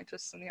what the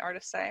scientists and the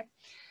artists say.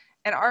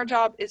 And our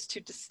job is to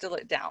distill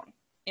it down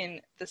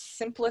in the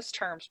simplest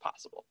terms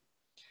possible.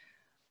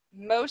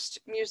 Most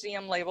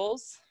museum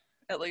labels,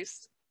 at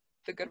least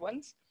the good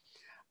ones,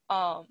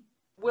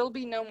 will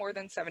be no more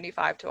than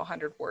 75 to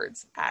 100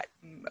 words at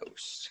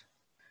most.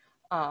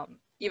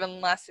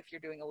 Even less if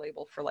you're doing a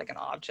label for like an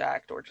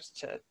object or just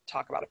to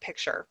talk about a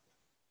picture.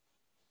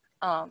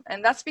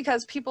 And that's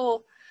because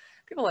people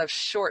have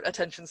short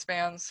attention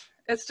spans.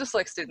 It's just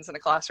like students in a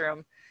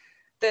classroom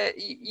that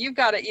you've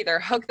got to either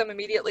hook them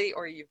immediately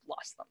or you've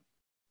lost them.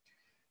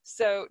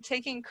 So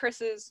taking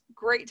Chris's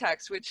great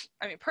text, which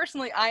I mean,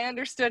 personally, I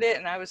understood it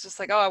and I was just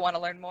like, oh, I want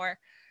to learn more.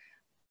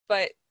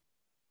 But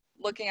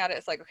looking at it,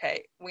 it's like,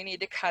 okay, we need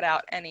to cut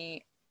out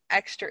any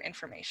extra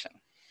information.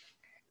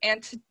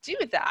 And to do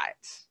that,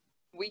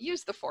 we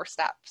use the 4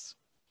 steps.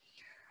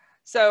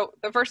 So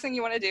the first thing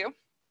you want to do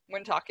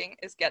when talking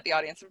is get the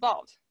audience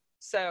involved.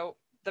 So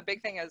the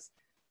big thing is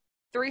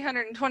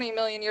 320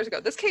 million years ago.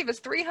 This cave is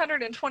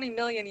 320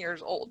 million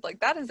years old.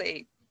 Like that is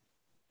a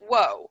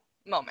whoa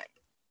moment.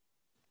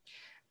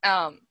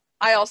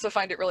 I also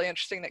find it really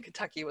interesting that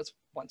Kentucky was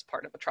once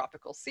part of a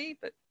tropical sea,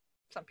 but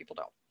some people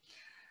don't.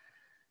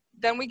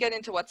 Then we get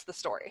into what's the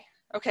story.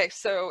 Okay,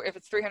 so if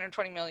it's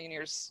 320 million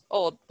years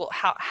old, well,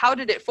 how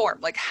did it form?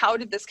 Like, how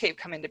did this cave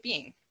come into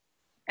being?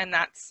 And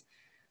that's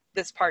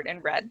this part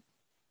in red.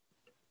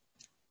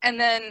 And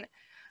then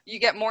you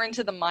get more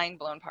into the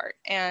mind-blown part.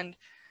 And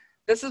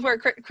this is where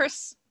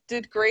Chris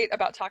did great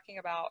about talking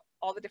about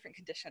all the different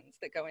conditions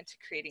that go into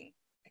creating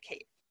a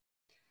cave.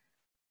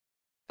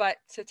 But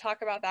to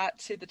talk about that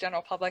to the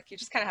general public, you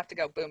just kind of have to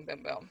go boom,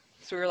 boom, boom.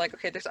 So we were like,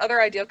 okay, there's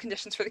other ideal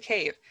conditions for the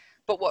cave.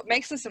 But what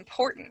makes this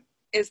important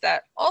is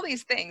that all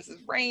these things,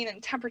 rain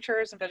and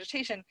temperatures and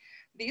vegetation,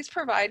 these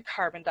provide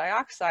carbon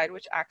dioxide,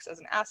 which acts as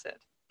an acid.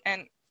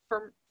 And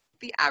for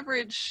the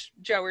average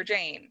Joe or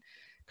Jane,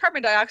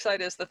 carbon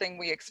dioxide is the thing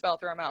we expel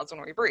through our mouths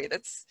when we breathe.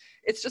 It's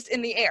just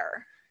in the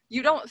air.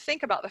 You don't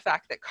think about the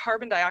fact that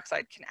carbon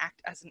dioxide can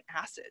act as an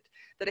acid,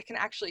 that it can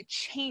actually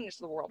change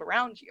the world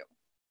around you.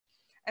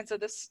 And so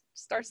this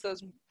starts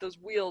those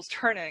wheels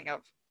turning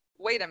of,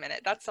 wait a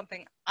minute, that's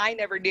something I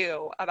never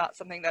knew about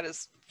something that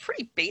is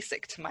pretty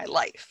basic to my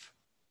life.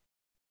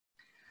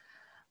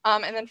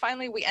 And then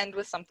finally, we end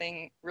with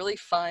something really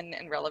fun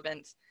and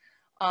relevant.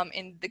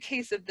 In the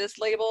case of this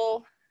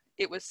label,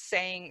 it was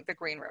saying the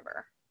Green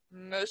River.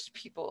 Most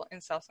people in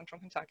South Central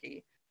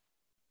Kentucky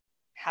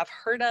have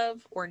heard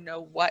of or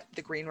know what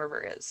the Green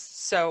River is.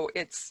 So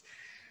it's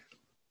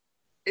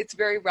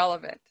very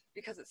relevant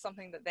because it's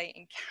something that they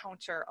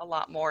encounter a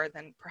lot more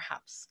than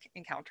perhaps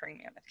encountering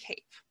Mammoth Cave.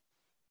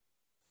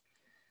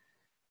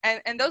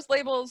 And those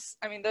labels,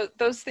 I mean,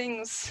 those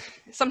things,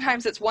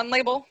 sometimes it's one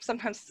label,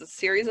 sometimes it's a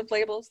series of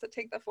labels that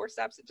take the 4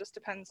 steps. It just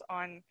depends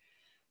on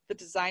the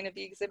design of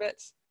the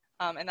exhibit.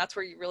 And that's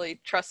where you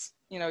really trust,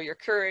 your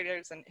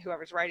curators and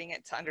whoever's writing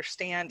it to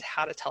understand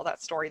how to tell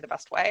that story the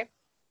best way.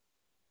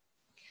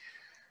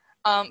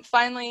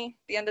 Finally,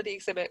 the end of the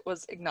exhibit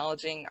was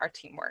acknowledging our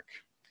teamwork.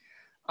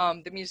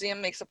 The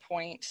museum makes a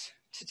point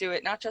to do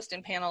it not just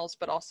in panels,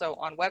 but also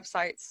on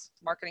websites,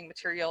 marketing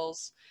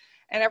materials.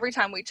 And every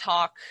time we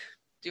talk,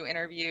 do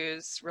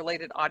interviews,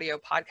 related audio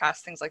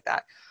podcasts, things like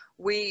that,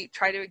 we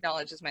try to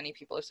acknowledge as many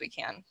people as we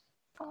can.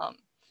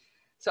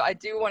 So I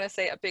do want to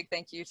say a big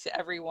thank you to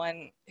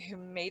everyone who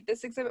made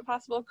this exhibit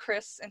possible.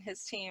 Chris and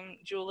his team,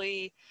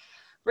 Julie,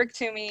 Rick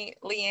Toomey,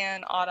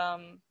 Leanne,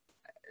 Autumn,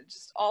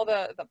 just all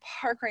the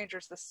park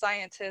rangers, the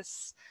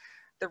scientists,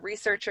 the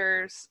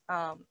researchers,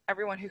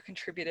 everyone who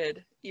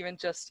contributed even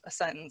just a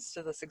sentence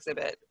to this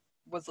exhibit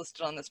was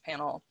listed on this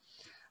panel.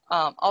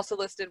 Also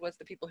listed was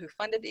the people who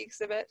funded the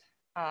exhibit,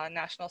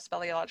 National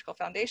Speleological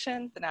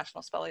Foundation, the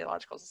National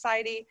Speleological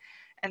Society,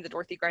 and the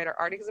Dorothy Grider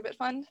Art Exhibit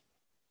Fund.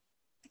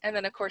 And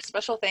then of course,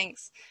 special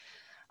thanks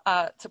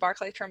to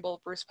Barclay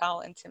Trimble, Bruce Powell,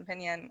 and Tim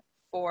Pinion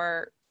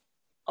for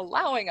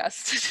allowing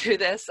us to do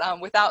this.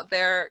 Without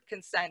their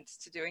consent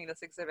to doing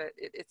this exhibit,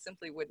 it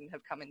simply wouldn't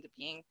have come into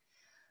being.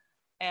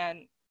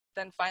 And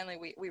then finally,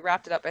 we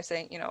wrapped it up by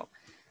saying,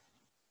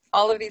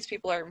 all of these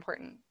people are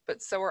important,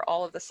 but so are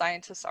all of the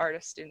scientists,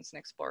 artists, students, and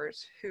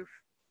explorers who've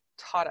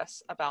taught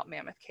us about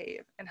Mammoth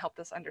Cave and helped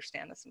us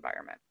understand this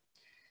environment.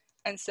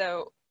 And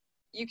so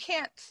you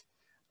can't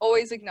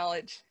always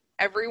acknowledge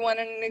everyone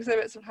in an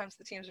exhibit. Sometimes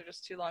the teams are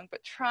just too long,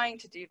 but trying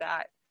to do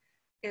that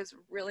is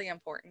really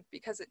important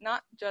because it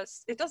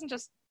doesn't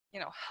just,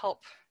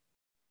 help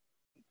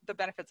the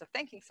benefits of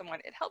thanking someone.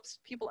 It helps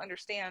people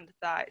understand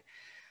that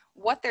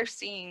what they're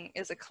seeing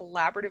is a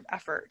collaborative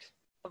effort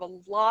of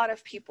a lot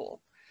of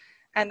people,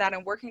 and that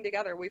in working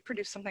together, we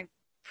produce something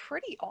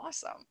pretty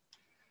awesome.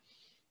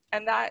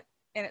 And that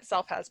in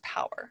itself has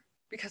power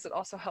because it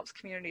also helps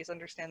communities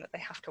understand that they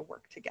have to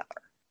work together.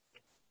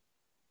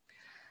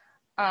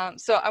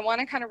 So I want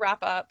to kind of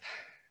wrap up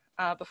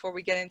before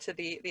we get into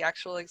the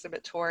actual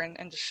exhibit tour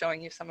and just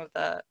showing you some of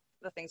the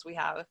things we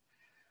have.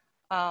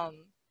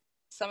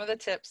 Some of the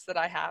tips that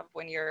I have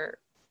when you're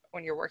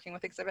when you're working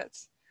with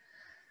exhibits.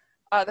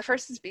 The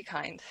first is be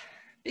kind.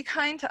 Be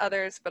kind to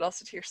others, but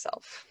also to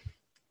yourself.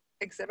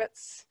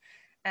 Exhibits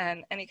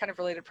and any kind of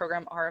related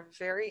program are a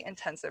very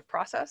intensive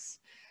process.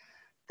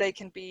 They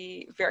can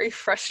be very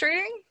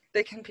frustrating.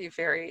 They can be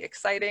very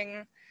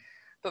exciting.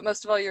 But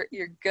most of all, you're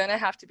going to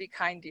have to be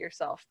kind to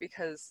yourself,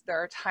 because there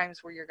are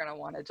times where you're going to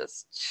want to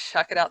just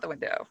chuck it out the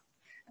window.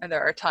 And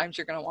there are times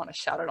you're going to want to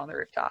shout it on the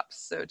rooftops.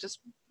 So just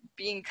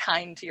being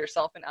kind to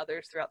yourself and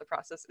others throughout the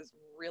process is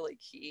really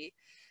key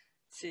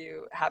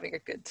to having a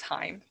good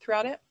time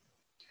throughout it.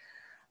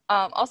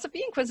 Also,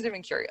 be inquisitive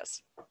and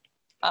curious.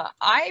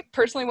 I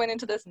personally went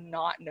into this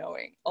not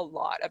knowing a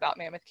lot about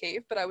Mammoth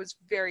Cave, but I was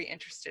very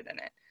interested in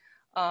it.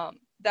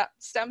 That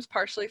stems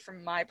partially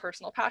from my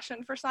personal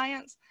passion for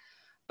science,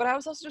 but I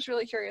was also just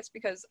really curious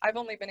because I've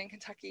only been in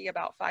Kentucky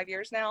about 5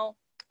 years now.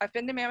 I've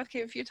been to Mammoth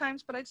Cave a few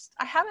times, but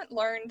I haven't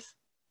learned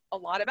a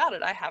lot about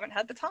it. I haven't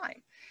had the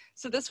time.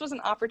 So this was an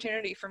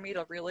opportunity for me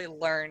to really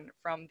learn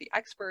from the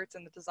experts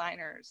and the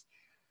designers.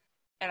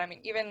 And I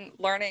mean, even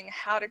learning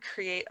how to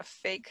create a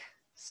fake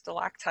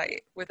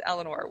stalactite with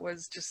Eleanor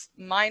was just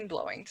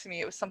mind-blowing to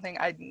me. It was something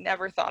I'd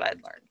never thought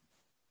I'd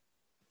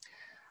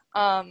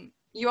learn.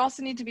 You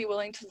also need to be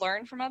willing to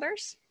learn from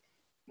others,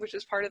 which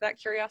is part of that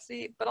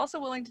curiosity, but also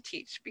willing to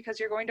teach, because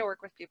you're going to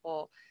work with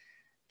people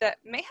that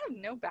may have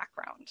no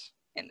background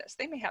in this.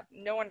 They may have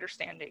no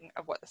understanding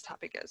of what this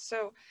topic is.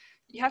 So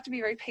you have to be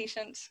very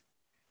patient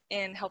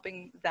in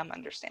helping them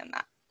understand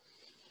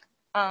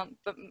that.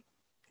 But,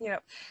 you know,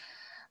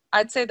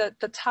 I'd say that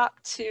the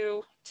top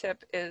 2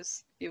 tip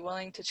is be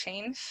willing to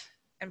change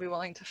and be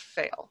willing to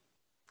fail.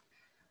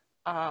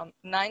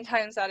 9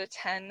 times out of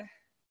 10,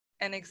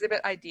 an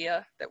exhibit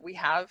idea that we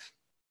have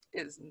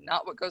is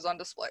not what goes on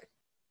display.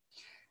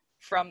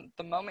 From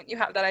the moment you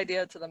have that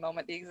idea to the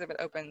moment the exhibit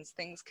opens,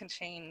 things can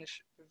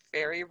change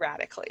very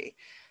radically.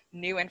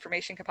 New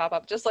information can pop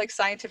up, just like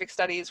scientific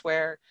studies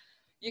where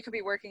you could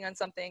be working on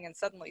something and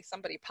suddenly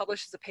somebody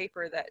publishes a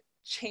paper that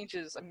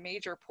changes a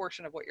major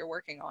portion of what you're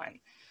working on.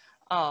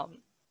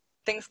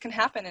 Things can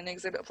happen in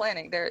exhibit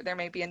planning. There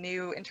may be a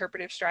new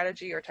interpretive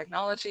strategy or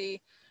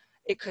technology.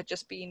 It could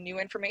just be new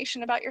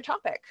information about your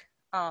topic.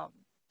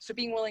 So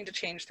being willing to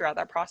change throughout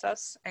that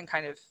process and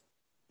kind of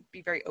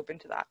be very open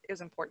to that is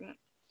important.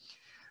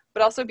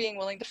 But also being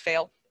willing to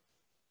fail.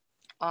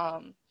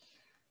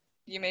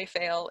 You may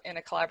fail in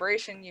a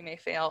collaboration, you may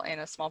fail in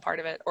a small part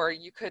of it, or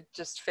you could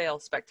just fail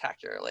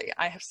spectacularly.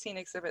 I have seen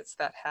exhibits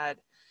that had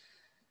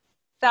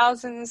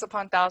thousands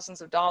upon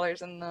thousands of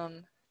dollars in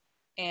them,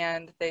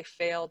 and they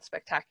failed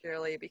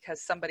spectacularly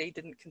because somebody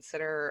didn't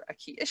consider a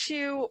key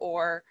issue,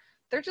 or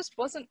there just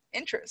wasn't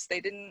interest.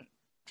 They didn't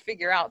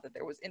figure out that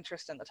there was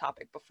interest in the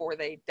topic before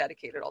they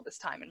dedicated all this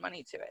time and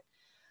money to it.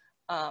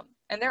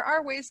 And there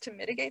are ways to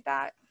mitigate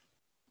that,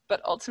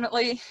 but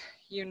ultimately,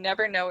 you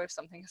never know if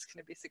something is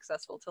going to be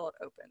successful till it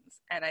opens.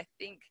 And I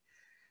think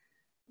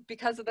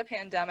because of the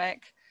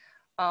pandemic,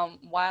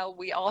 while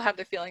we all have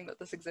the feeling that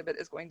this exhibit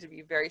is going to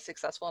be very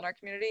successful in our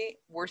community,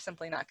 we're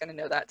simply not going to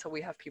know that till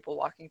we have people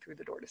walking through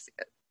the door to see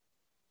it.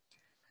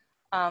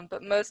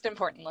 But most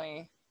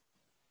importantly,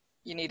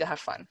 you need to have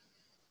fun.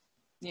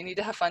 You need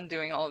to have fun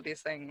doing all of these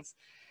things.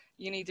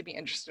 You need to be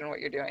interested in what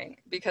you're doing,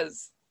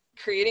 because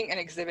creating an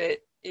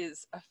exhibit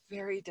is a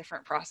very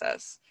different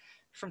process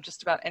from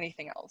just about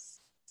anything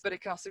else. But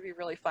it can also be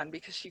really fun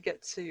because you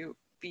get to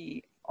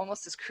be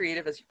almost as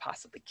creative as you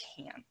possibly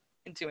can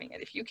in doing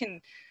it. If you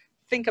can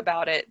think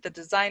about it, the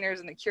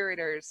designers and the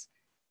curators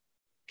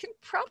can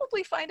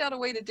probably find out a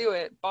way to do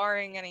it,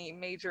 barring any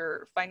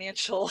major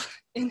financial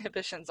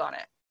inhibitions on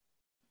it.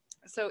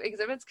 So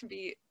exhibits can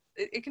be,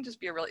 it can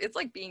just be it's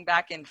like being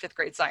back in 5th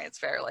grade science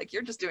fair. Like,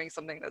 you're just doing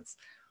something that's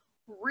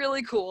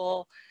really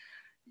cool.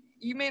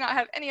 You may not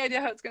have any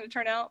idea how it's going to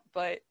turn out,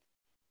 but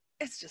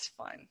it's just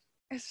fun.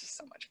 It's just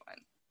so much fun.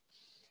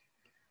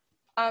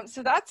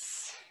 So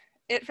that's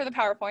it for the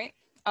PowerPoint.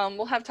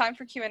 We'll have time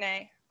for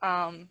Q&A.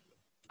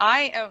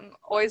 I am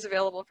always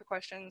available for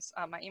questions.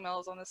 My email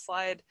is on this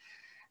slide.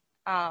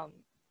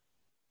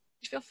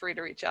 Feel free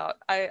to reach out.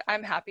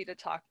 I'm happy to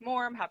talk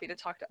more. I'm happy to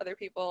talk to other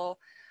people.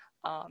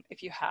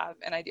 If you have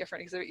an idea for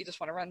an exhibit you just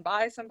want to run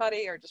by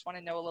somebody, or just want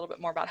to know a little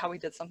bit more about how we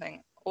did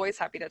something, always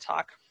happy to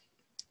talk.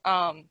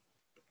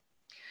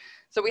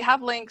 So we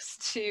have links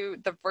to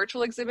the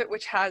virtual exhibit,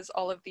 which has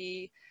all of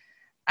the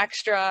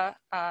extra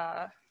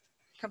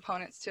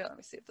components to it. Let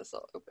me see if this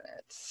will open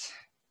it.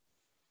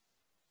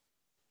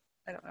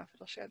 I don't know if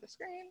it'll share the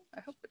screen.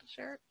 I hope it'll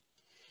share it.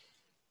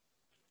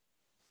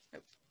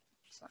 Nope,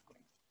 it's not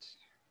going to.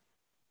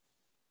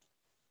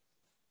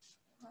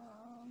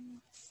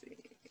 Let's see.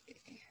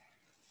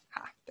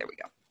 There we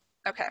go.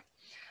 Okay.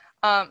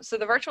 So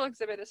the virtual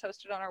exhibit is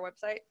hosted on our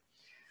website.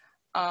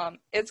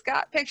 It's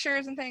got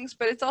pictures and things,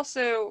 but it's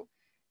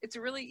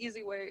a really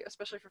easy way,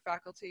 especially for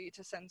faculty,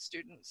 to send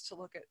students to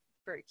look at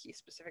very key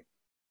specific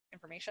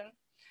information.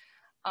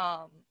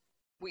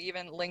 We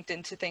even linked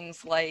into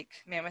things like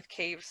Mammoth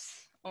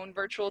Cave's own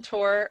virtual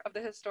tour of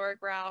the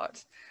historic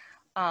route,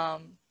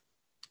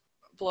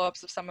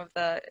 blow-ups of some of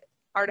the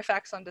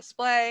artifacts on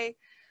display,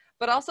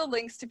 but also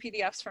links to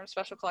PDFs from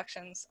special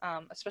collections,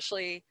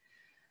 especially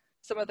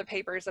some of the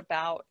papers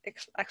about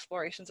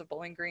explorations of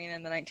Bowling Green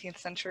in the 19th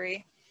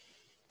century.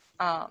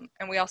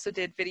 And we also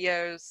did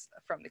videos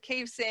from the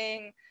cave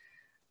sing,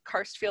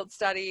 karst field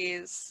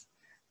studies,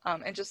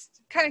 and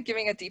just kind of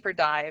giving a deeper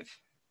dive.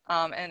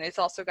 And it's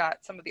also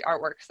got some of the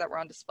artworks that were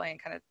on display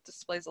and kind of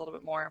displays a little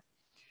bit more.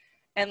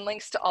 And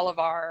links to all of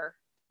our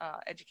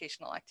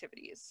educational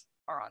activities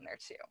are on there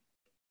too.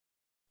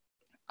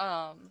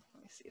 Let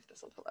me see if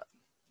this will pull up.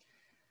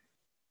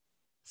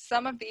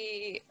 Some of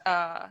the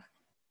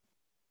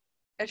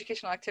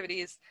educational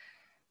activities,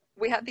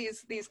 we had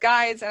these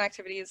guides and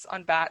activities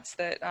on bats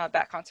that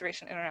Bat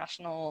Conservation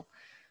International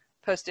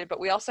posted, but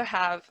we also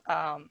have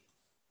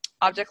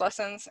object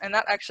lessons, and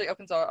that actually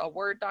opens a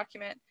Word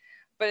document,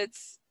 but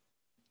it's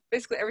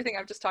basically everything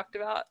I've just talked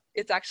about.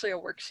 It's actually a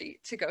worksheet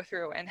to go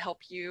through and help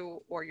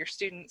you or your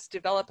students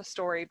develop a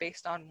story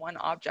based on one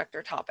object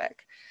or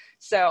topic.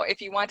 So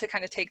if you want to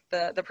kind of take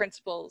the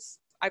principles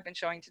I've been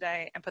showing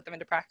today and put them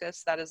into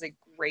practice, that is a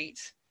great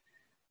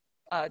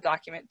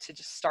document to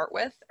just start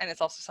with. And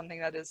it's also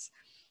something that is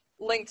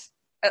linked,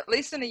 at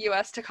least in the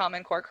US, to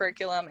Common Core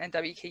curriculum and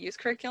WKU's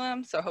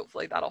curriculum. So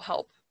hopefully that'll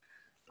help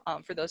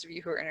for those of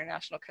you who are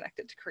international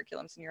connected to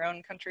curriculums in your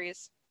own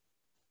countries.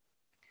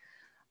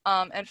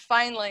 And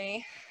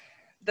finally,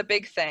 the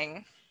big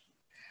thing,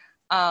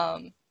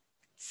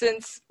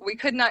 since we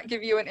could not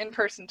give you an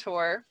in-person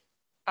tour,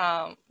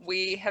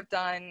 we have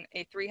done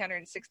a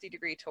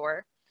 360-degree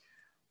tour.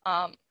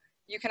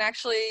 You can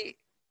actually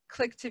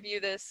click to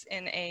view this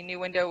in a new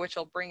window, which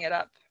will bring it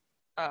up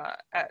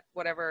at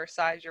whatever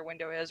size your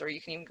window is, or you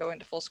can even go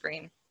into full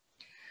screen.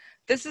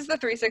 This is the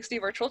 360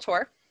 virtual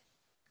tour.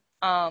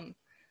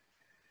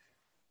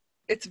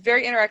 It's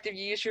very interactive.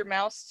 You use your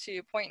mouse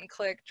to point and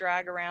click,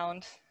 drag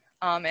around,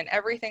 and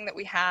everything that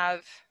we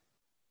have,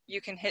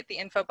 you can hit the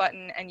info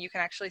button and you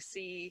can actually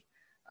see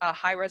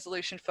high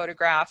resolution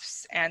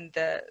photographs and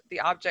the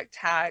object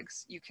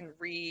tags. You can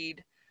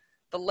read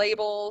the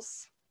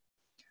labels,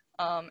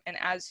 and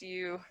as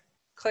you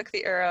click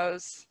the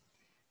arrows,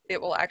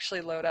 it will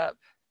actually load up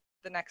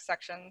the next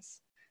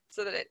sections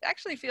so that it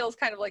actually feels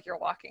kind of like you're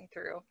walking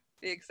through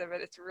the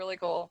exhibit. It's really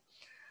cool.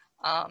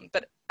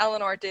 But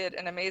Eleanor did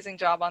an amazing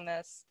job on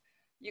this.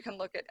 You can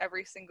look at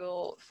every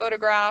single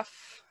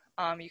photograph.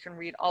 You can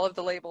read all of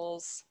the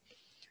labels,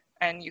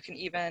 and you can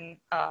even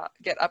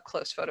get up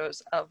close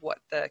photos of what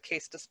the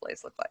case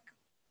displays look like.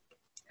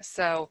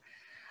 So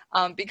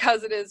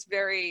because it is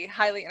very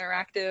highly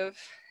interactive,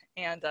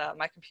 and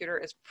my computer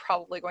is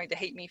probably going to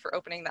hate me for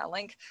opening that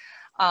link,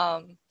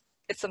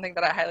 it's something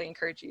that I highly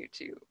encourage you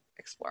to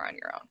explore on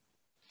your own.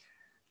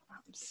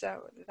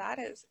 So that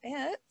is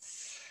it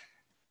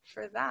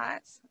for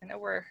that. I know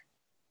we're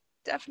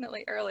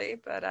definitely early,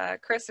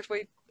 but Chris, if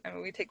we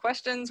take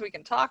questions, we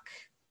can talk.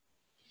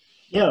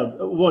 Yeah,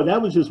 well,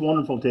 that was just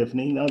wonderful,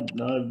 Tiffany. I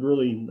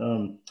really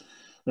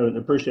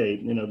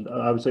appreciate,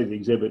 I would say the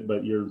exhibit,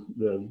 but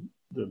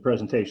the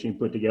presentation you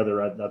put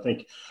together. I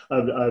think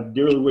I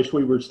dearly wish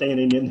we were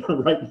standing in there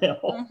right now,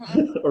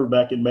 or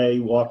back in May,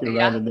 walking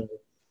around in there,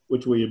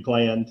 which we had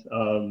planned.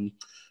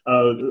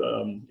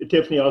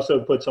 Tiffany also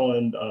puts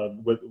on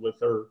with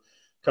her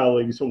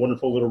colleagues some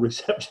wonderful little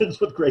receptions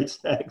with great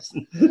snacks.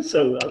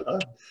 So I'm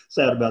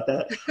sad about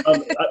that.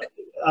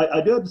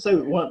 I do have to say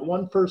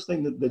one first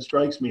thing that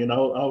strikes me, and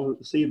I'll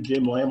see if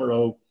Jim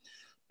Lamoureux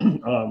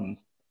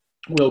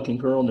will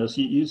concur on this.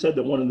 You said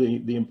that one of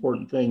the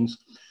important things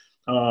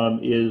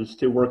is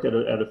to work at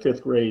a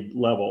fifth grade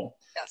level.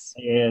 Yes.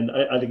 And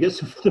I guess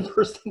the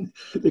first thing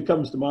that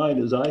comes to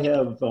mind is I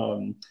have,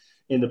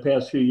 in the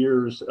past few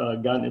years,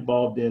 gotten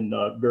involved in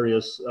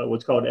various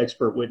what's called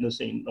expert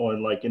witnessing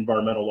on like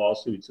environmental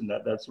lawsuits and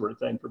that sort of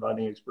thing,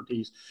 providing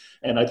expertise.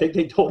 And I think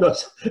they told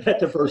us that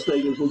the first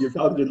thing is when you're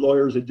talking to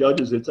lawyers and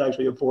judges, it's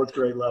actually a fourth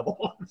grade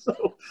level.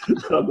 So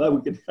I'm glad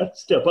we could kind of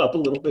step up a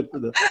little bit for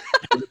the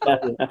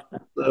couple.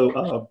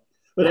 So,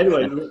 but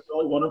anyway, it's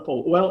really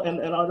wonderful. Well, and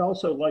I'd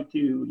also like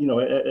to,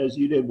 as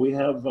you did, we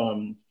have,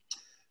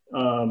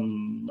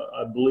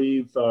 I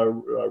believe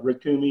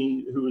Rick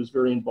Toomey, who is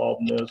very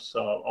involved in this,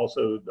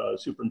 also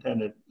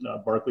Superintendent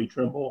Barclay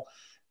Trimble,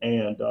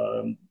 and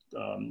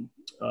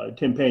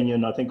Tim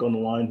Panion, I think on the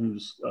line,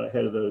 who's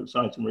head of the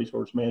Science and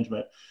Resource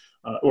Management,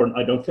 or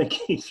I don't think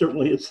he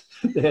certainly is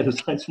the head of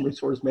Science and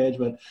Resource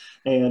Management.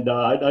 And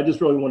I just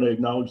really want to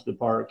acknowledge the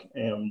park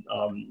and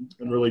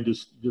really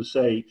just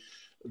say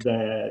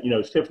that,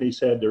 as Tiffany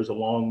said, there's a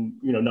long,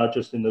 not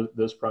just in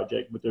this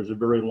project, but there's a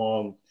very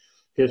long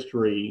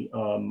history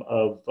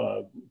of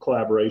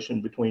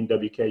collaboration between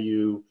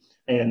WKU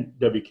and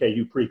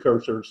WKU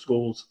precursor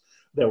schools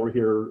that were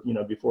here,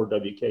 before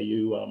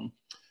WKU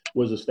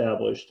was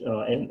established,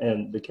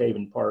 and the Cave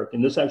and Park.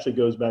 And this actually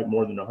goes back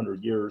more than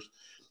 100 years,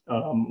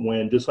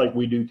 when, just like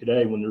we do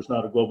today, when there's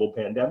not a global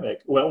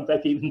pandemic. Well, in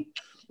fact, even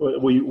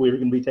we're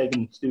going to be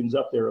taking students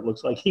up there, it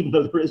looks like, even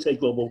though there is a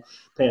global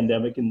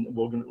pandemic, and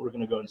we're going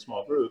to go in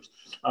small groups.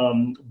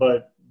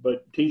 But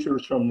but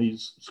teachers from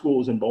these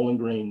schools in Bowling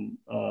Green,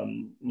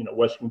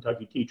 Western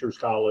Kentucky Teachers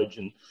College,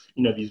 and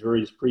these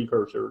various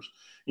precursors,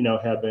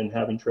 have been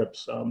having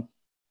trips,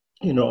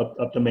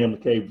 up to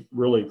Mammoth Cave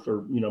really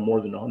for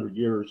more than 100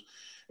 years.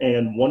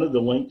 And one of the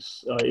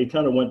links, it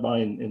kind of went by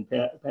in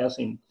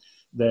passing,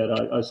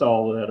 that I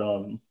saw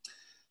that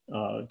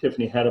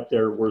Tiffany had up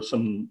there were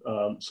some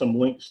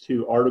links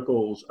to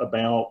articles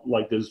about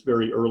like this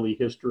very early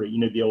history,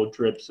 the old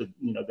trips that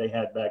they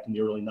had back in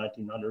the early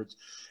 1900s.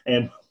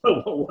 And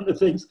one of the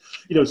things,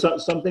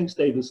 some things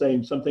stay the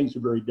same, some things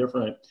are very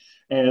different.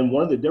 And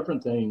one of the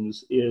different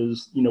things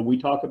is,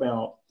 we talk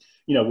about,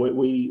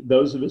 we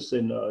those of us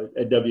in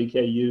at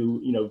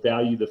WKU,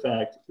 value the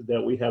fact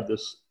that we have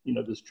this,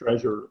 this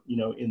treasure,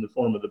 in the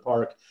form of the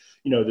park,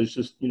 there's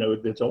just,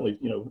 that's only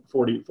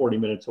 40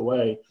 minutes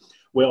away.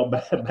 Well,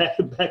 back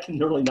in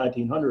the early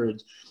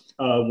 1900s,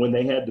 when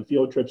they had the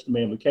field trips to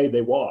Mammoth Cave,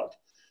 they walked.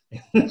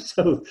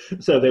 so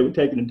they would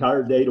take an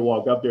entire day to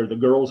walk up there. The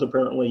girls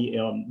apparently,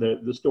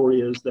 the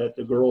story is that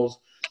the girls,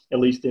 at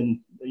least in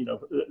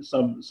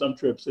some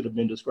trips that have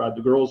been described,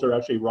 the girls are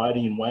actually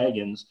riding in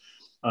wagons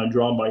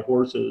drawn by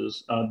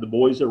horses. The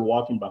boys are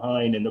walking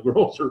behind, and the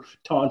girls are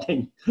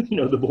taunting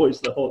the boys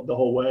the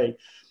whole way.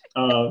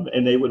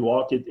 And they would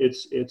walk.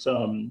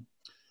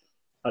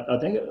 I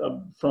think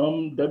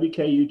from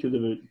WKU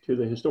to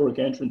the historic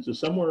entrance is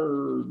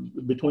somewhere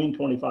between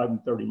 25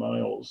 and 30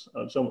 miles,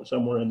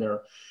 somewhere in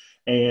there.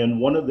 And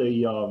one of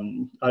the,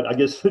 I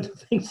guess the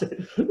things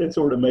that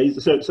sort of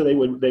amazed, so they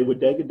would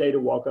take a day to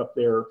walk up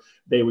there.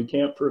 They would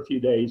camp for a few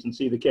days and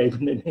see the cave,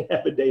 and then they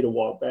have a day to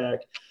walk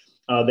back.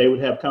 They would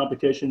have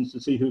competitions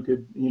to see who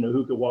could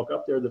walk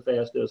up there the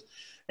fastest.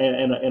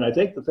 And I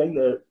think the thing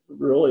that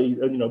really,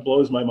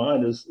 blows my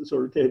mind is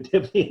sort of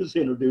Tiffany has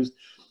introduced,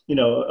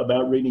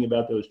 about reading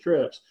about those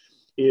trips,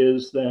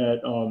 is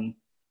that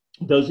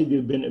those of you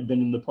who've been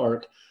in the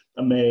park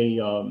may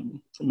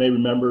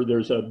remember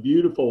there's a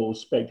beautiful,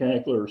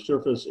 spectacular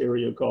surface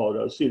area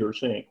called Cedar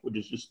Sink, which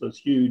is just this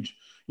huge,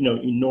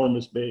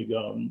 enormous big,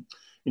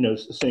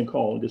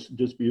 sinkhole, and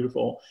just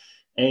beautiful.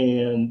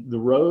 And the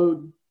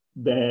road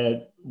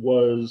that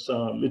was,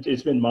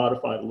 it's been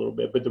modified a little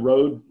bit, but the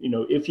road,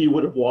 if you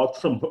would have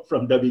walked from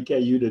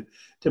WKU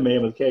to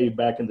Mammoth Cave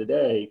back in the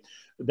day,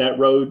 that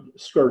road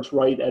skirts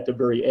right at the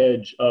very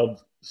edge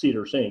of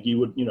Cedar Sink. You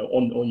would,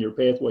 on your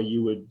pathway,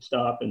 you would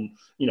stop and,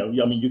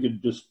 you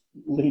could just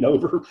lean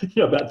over,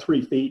 about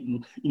 3 feet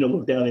and,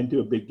 look down into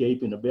a big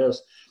gaping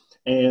abyss.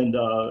 And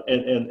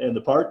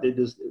the part that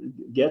just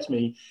gets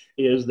me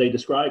is they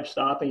describe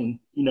stopping,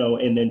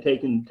 and then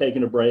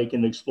taking a break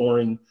and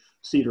exploring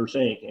Cedar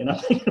Sink. And I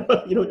think,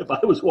 if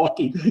I was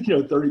walking,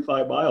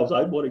 35 miles,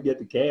 I'd want to get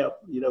to camp,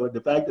 and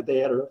the fact that they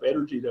had enough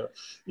energy to,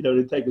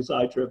 to take a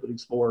side trip and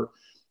explore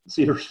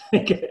Cedar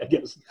Sink, I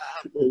guess,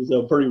 is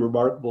pretty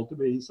remarkable to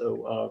me.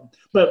 So,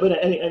 but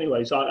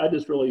anyway, so I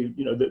just really,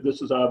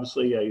 this is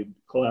obviously a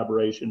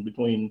collaboration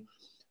between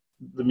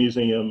the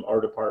museum,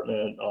 art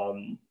department,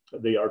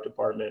 the art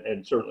department,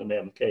 and certainly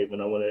Mammoth Cave.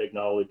 And I want to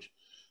acknowledge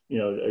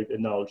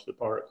the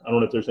park. I don't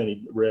know if there's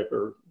any, Rick,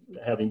 or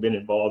having been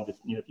involved, if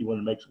you want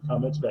to make some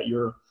comments about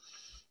your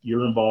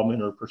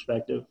involvement or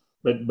perspective,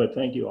 but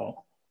thank you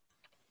all.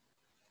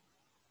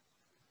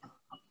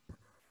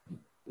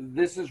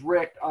 This is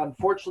Rick.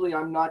 Unfortunately,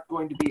 I'm not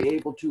going to be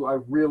able to. I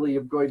really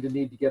am going to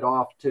need to get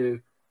off to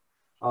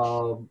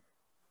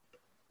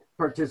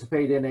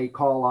participate in a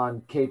call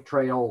on Cave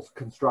Trails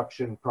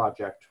construction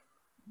project.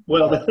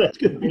 Well, that's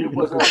good. It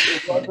was a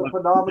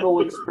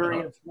phenomenal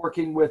experience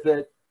working with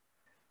it,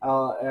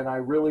 and I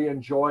really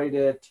enjoyed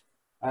it.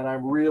 And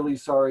I'm really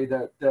sorry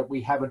that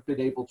we haven't been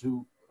able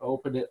to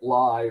open it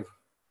live.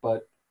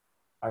 But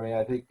I mean,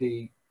 I think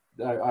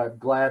I'm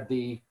glad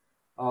the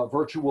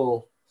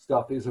virtual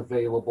stuff is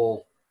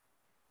available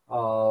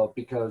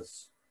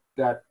because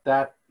that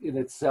in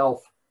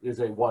itself is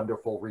a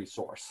wonderful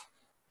resource.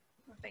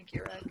 Thank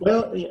you, Rick.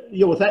 Well,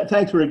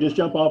 thanks, Rick. Just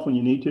jump off when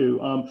you need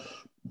to.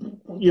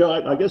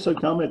 I guess a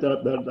comment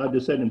that I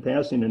just said in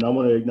passing, and I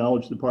want to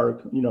acknowledge the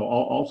park,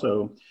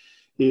 also,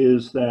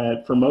 is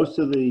that for most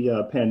of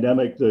the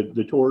pandemic,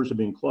 the tours have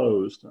been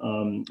closed.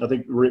 I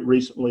think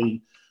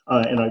recently,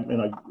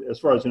 and as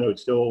far as I know,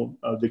 it's still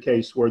the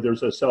case where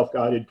there's a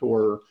self-guided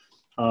tour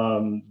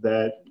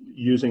that,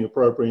 using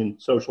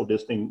appropriate social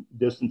distancing,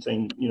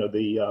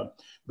 the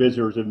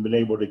visitors have been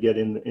able to get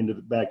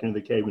back into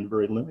the cave in a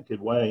very limited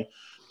way.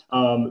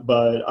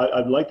 But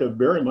I'd like to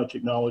very much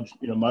acknowledge,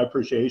 my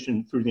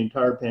appreciation through the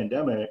entire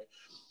pandemic.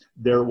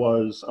 There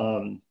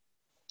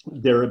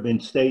have been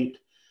state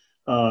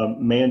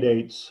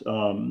mandates,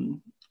 by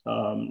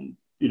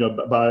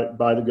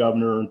the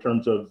governor in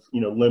terms of,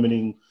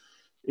 limiting,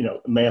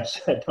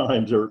 mass at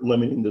times, or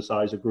limiting the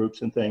size of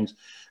groups and things.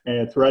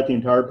 And throughout the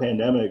entire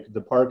pandemic, the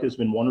park has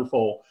been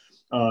wonderful.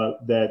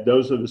 That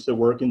those of us that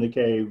work in the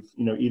cave,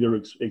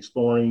 either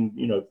exploring,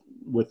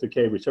 with the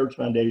Cave Research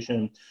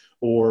Foundation,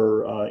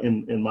 or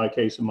in my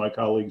case and my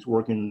colleagues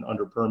working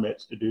under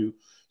permits to do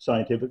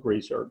scientific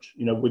research,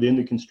 within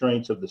the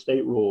constraints of the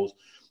state rules,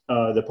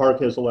 the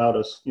park has allowed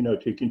us,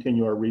 to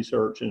continue our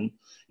research and,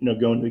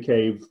 go into the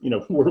cave.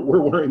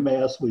 We're wearing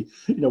masks.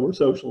 We're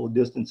social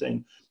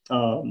distancing.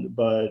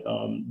 But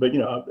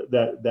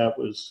that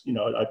was,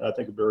 I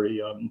think a very,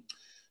 a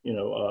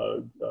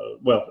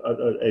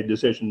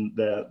decision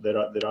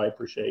that I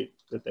appreciate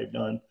that they've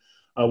done.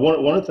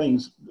 One of the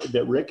things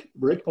that Rick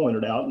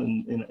pointed out,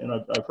 and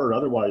I've heard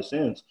otherwise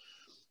since,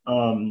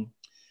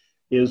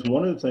 is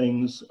one of the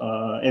things,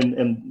 and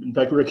in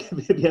fact, Rick,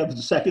 if you have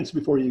seconds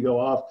before you go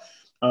off,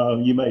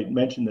 you might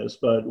mention this,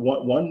 but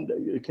one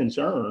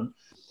concern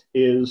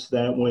is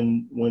that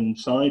when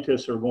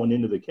scientists are going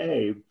into the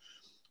cave,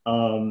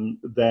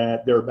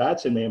 that there are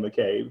bats in Mammoth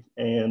Cave,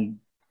 and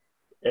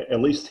at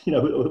least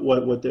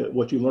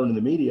what you learn in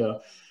the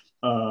media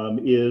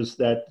is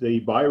that the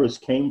virus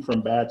came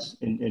from bats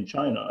in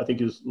China. I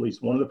think is at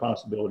least one of the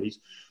possibilities.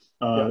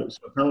 So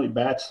apparently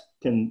bats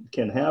can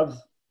have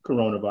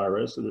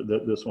coronavirus,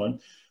 this one,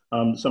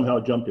 somehow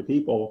jump to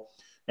people.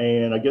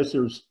 And I guess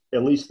there's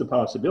at least the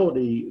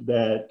possibility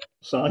that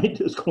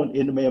scientists going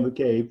into Mammoth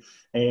Cave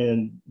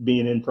and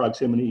being in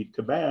proximity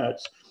to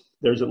bats,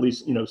 there's at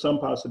least, some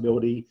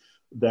possibility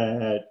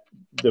that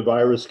the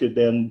virus could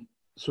then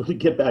sort of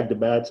get back to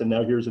bats. And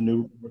now here's a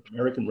new North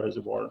American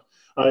reservoir.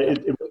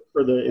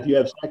 If you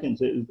have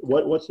seconds,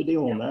 what's the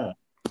deal on that?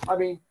 I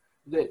mean,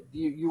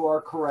 you are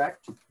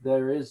correct.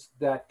 There is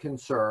that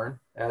concern.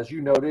 As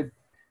you noted,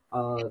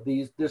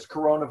 this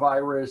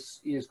coronavirus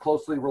is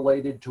closely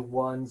related to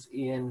ones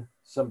in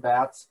some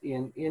bats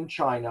in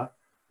China.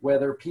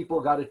 Whether people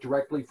got it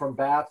directly from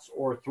bats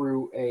or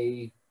through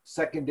a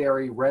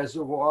secondary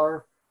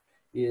reservoir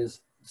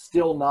is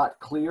still not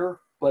clear,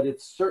 but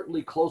it's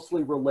certainly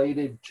closely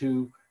related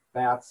to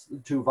bats,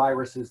 to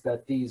viruses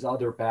that these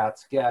other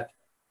bats get.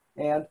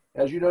 And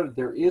as you noted,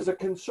 there is a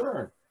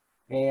concern.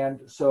 And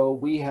so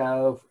we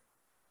have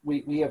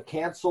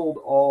canceled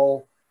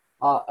all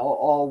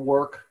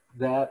work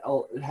that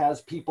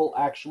has people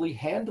actually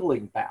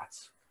handling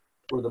bats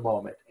for the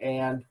moment.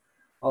 And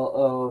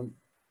the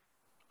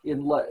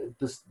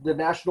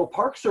National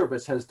Park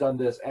Service has done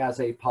this as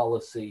a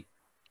policy,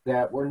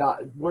 that we're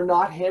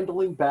not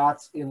handling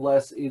bats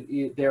unless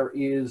there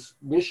is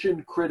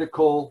mission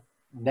critical,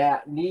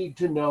 need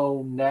to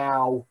know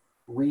now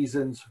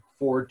reasons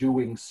for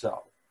doing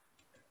so.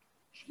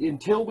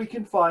 Until we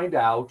can find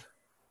out,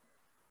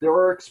 there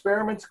are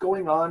experiments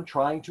going on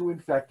trying to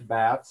infect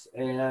bats,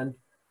 and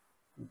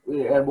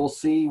we'll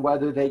see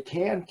whether they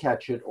can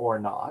catch it or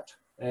not.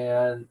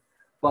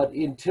 But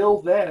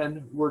until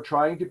then, we're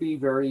trying to be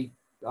very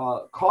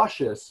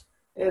cautious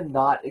and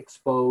not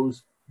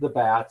expose the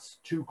bats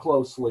too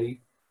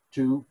closely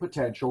to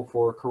potential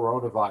for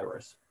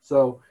coronavirus.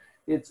 So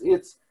it's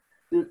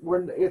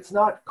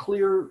not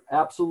clear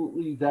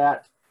absolutely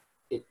that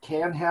it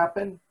can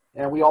happen.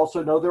 And we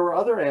also know there are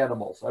other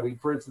animals. I mean,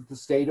 for instance, the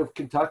state of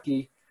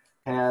Kentucky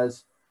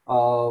has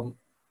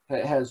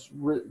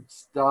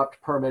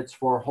stopped permits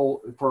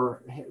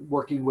for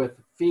working with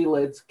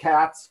felids,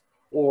 cats,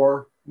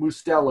 or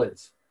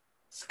mustelids,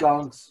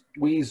 skunks,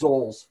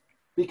 weasels,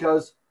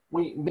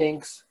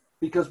 minks,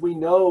 because we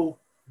know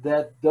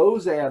that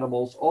those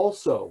animals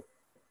also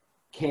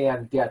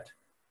can get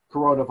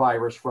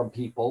coronavirus from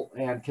people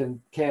and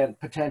can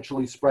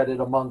potentially spread it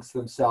amongst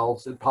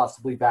themselves and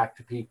possibly back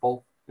to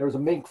people. There was a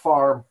mink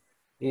farm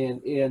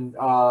in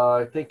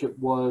I think it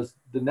was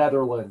the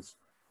Netherlands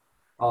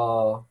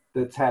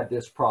that's had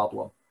this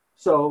problem.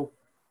 So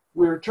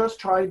we're just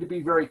trying to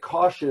be very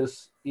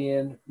cautious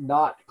in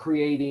not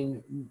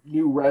creating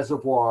new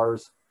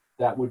reservoirs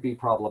that would be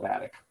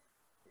problematic.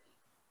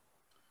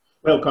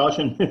 Well,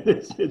 caution,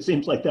 it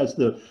seems like that's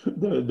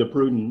the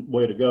prudent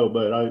way to go.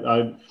 But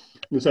like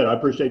I said, I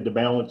appreciate the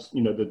balance,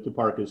 that the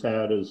park has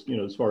had as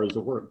far as the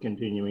work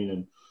continuing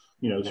and,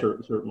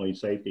 certainly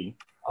safety.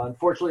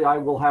 Unfortunately, I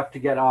will have to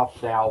get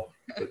off now.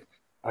 But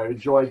I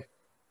enjoyed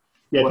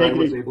what I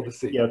was able to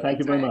see. Yeah, thank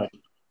you very much.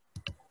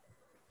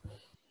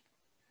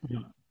 Yeah.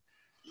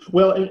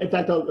 Well, in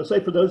fact, I'll say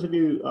for those of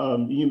you,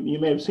 you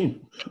may have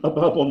seen up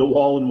on the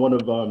wall in one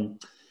of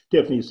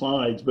Tiffany's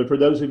slides, but for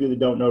those of you that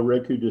don't know,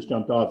 Rick, who just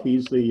jumped off,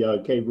 he's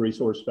the cave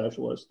resource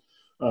specialist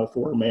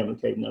for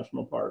Mammoth Cave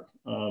National Park,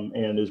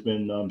 and has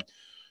been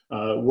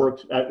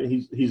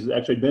he's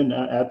actually been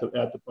at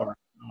the park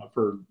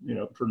for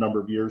a number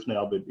of years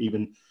now, but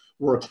even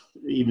worked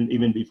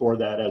even before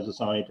that as a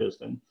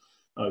scientist and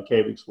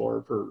cave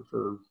explorer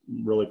for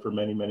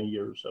many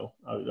years. So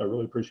I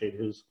really appreciate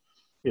his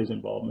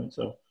involvement.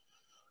 So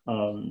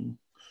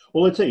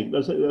well, let's see.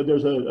 There's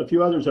a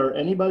few others.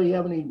 Anybody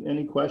have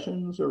any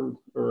questions or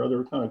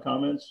other kind of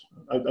comments?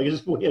 I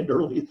guess we had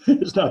early.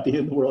 It's not the end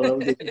of the world. I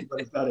don't think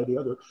anybody's got any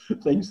other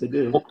things to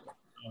do.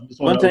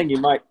 One thing you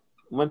might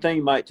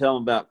tell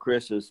them about,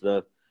 Chris, is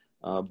the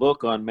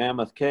book on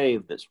Mammoth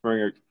Cave that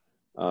Springer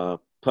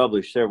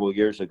published several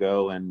years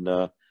ago, and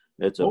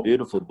it's a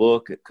beautiful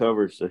book. It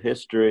covers the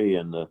history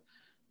and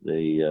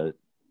the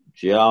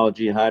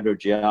geology,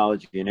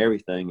 hydrogeology, and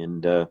everything,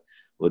 and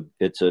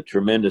it's a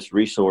tremendous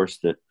resource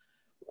that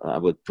I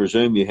would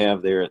presume you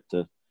have there at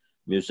the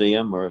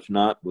museum, or if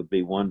not, would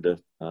be one to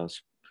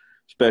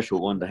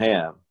special one to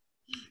have.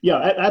 Yeah,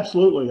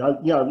 absolutely.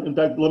 Yeah, in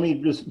fact, let me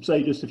just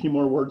say just a few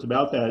more words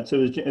about that.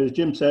 So as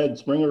Jim said,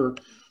 Springer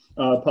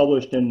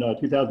published in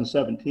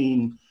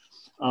 2017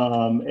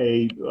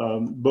 a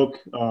book,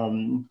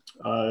 Man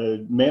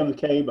of the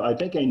Cave, I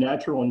think A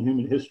Natural and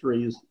Human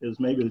History is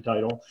maybe the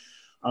title.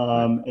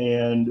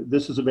 And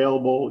this is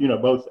available,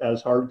 both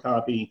as hard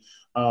copy,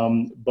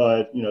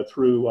 but,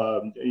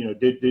 through,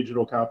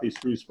 digital copies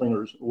through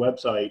Springer's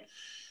website.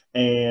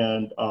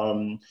 And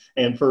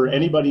for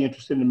anybody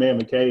interested in Man of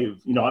the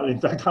Cave, in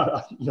fact,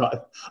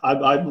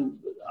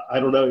 I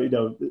don't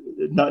know,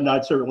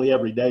 not certainly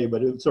every day,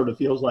 but it sort of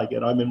feels like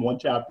it. I'm in one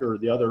chapter or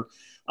the other.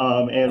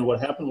 And what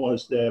happened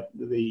was that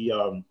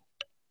the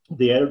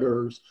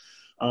editors,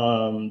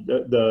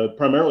 the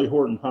primarily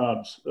Horton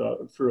Hobbs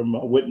from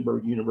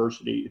Wittenberg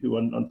University, who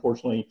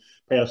unfortunately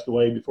passed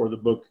away before the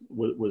book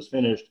was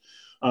finished,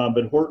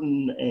 but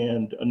Horton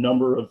and a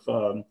number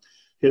of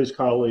his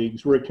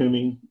colleagues, Rick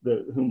Toomey,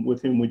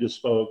 with whom we just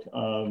spoke,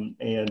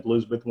 and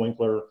Elizabeth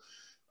Winkler,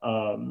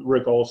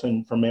 Rick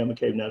Olson from Mammoth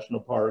Cave National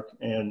Park,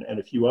 and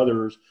a few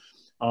others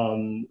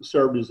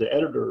served as the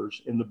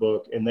editors in the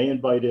book, and they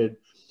invited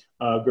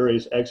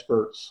various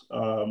experts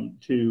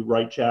to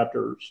write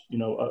chapters,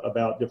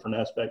 about different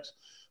aspects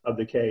of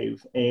the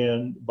cave.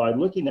 And by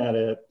looking at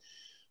it,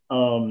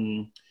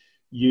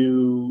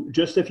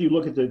 if you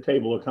look at the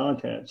table of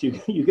contents,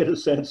 you get a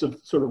sense of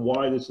sort of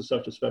why this is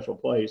such a special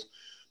place.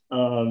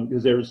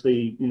 Because there's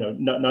the,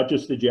 not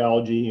just the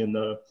geology and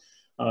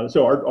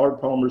so Art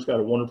Palmer's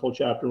got a wonderful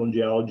chapter on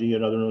geology,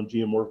 another on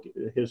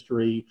geomorphic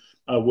history,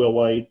 Will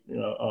White,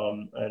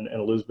 and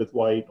Elizabeth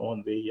White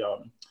on the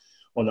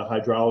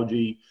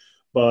hydrology,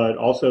 but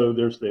also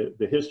there's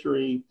the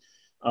history,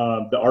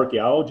 the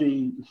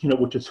archaeology,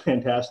 which is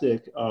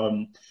fantastic.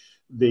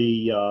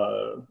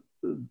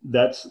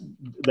 That's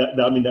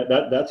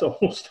a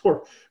whole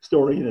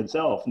story in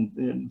itself. And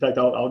in fact,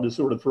 I'll just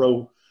sort of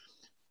throw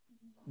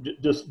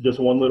just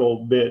one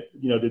little bit,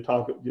 to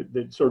talk,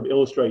 that sort of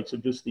illustrates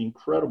of just the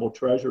incredible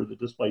treasure that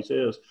this place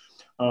is.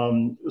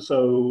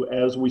 So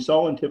as we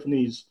saw in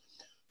Tiffany's,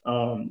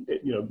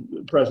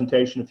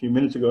 presentation a few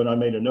minutes ago, and I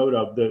made a note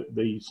of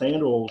the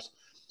sandals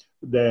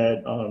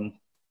that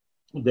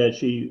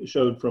she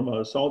showed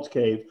from Salt's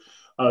Cave,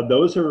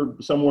 those are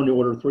somewhere in the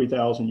order of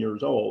 3,000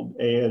 years old,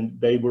 and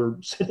they were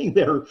sitting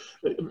there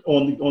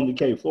on the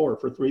cave floor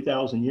for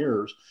 3,000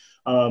 years.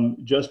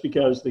 Just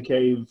because the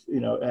cave,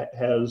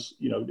 has,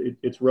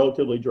 it's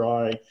relatively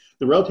dry.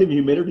 The relative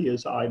humidity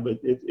is high, but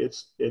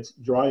it's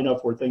dry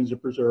enough where things are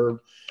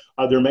preserved.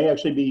 There may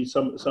actually be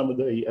some of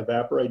the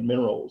evaporated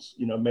minerals,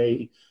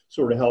 may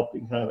sort of help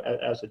kind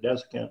of as a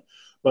desiccant.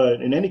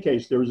 But in any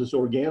case, there's this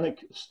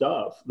organic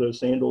stuff, those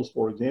sandals,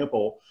 for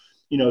example,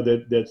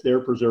 that's there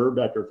preserved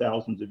after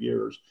thousands of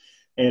years.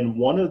 And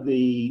one of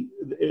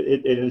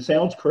it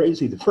sounds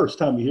crazy the first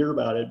time you hear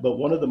about it, but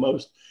one of the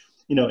most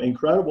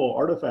incredible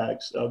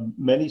artifacts of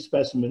many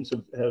specimens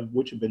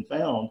which have been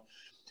found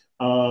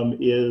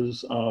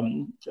is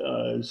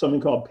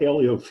something called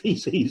paleo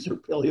feces or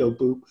paleo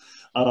poop.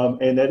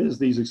 And that is,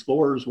 these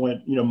explorers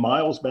went,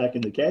 miles back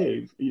in the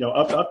cave,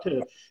 up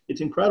to,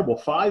 it's incredible,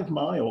 5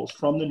 miles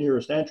from the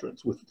nearest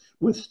entrance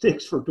with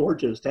sticks for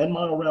torches,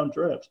 10-mile round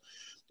trips.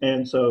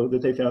 And so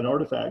that they found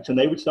artifacts, and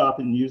they would stop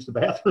and use the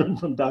bathroom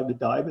from time to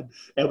time, and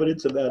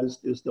evidence of that is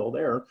still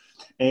there.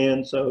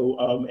 And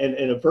so, and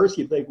at first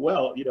you think,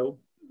 well,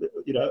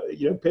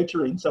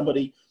 picturing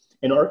somebody,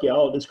 an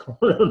archaeologist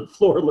going on the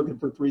floor looking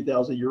for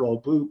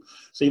 3,000-year-old poop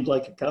seems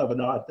like a kind of an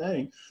odd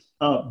thing.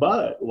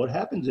 But what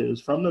happens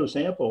is, from those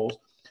samples,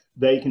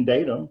 they can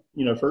date them,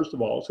 first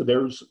of all. So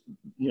there's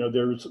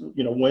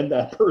when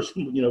that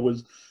person,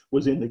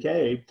 was in the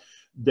cave.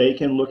 They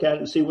can look at it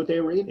and see what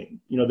they were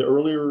eating. The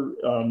earlier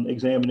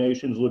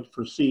examinations looked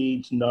for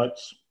seeds,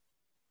 nuts,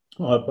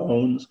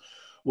 bones,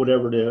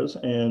 whatever it is.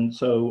 And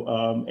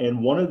so,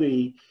 and one of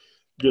the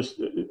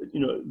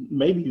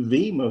maybe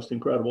the most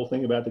incredible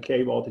thing about the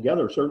cave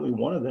altogether, certainly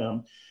one of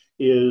them,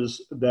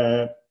 is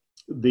that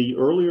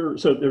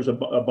so there's a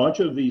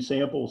bunch of these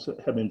samples that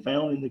have been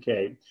found in the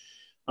cave,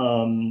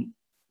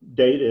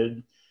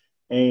 dated.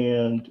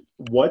 And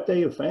what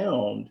they have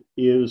found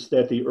is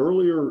that the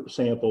earlier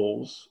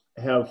samples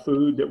have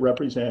food that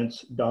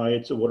represents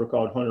diets of what are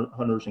called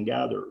hunters and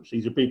gatherers.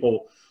 These are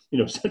people,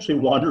 essentially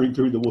wandering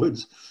through the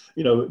woods,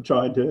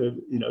 trying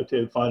to,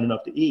 to find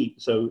enough to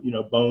eat. So,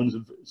 bones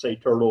of, say,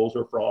 turtles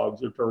or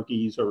frogs or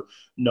turkeys or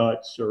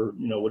nuts or,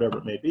 whatever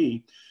it may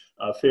be,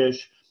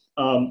 fish.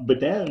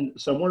 But then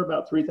somewhere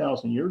about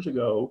 3,000 years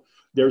ago,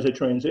 there's a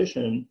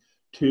transition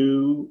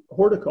to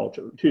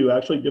horticulture, to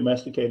actually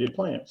domesticated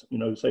plants,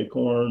 say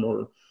corn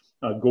or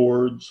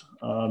gourds.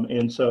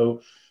 And so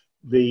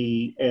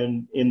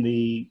in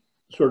the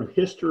sort of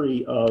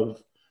history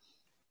of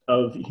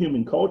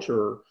human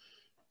culture,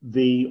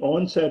 the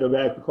onset of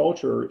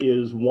agriculture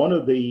is one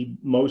of the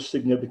most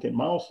significant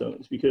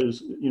milestones,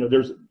 because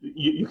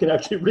you can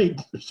actually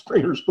read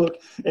Springer's book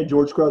and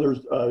George Cruther's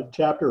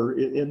chapter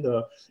in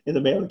the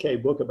Man of the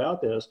Cave book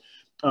about this.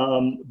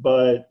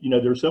 But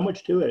there's so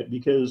much to it,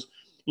 because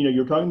you know,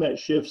 you're talking about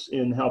shifts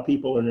in how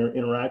people are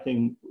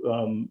interacting,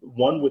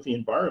 one with the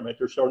environment.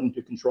 They're starting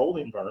to control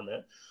the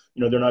environment.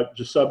 You know, they're not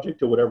just subject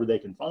to whatever they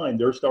can find.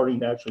 They're starting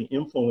to actually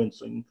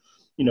influencing,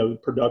 you know,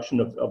 production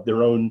of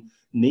their own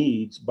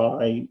needs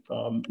by,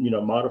 you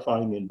know,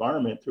 modifying the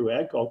environment through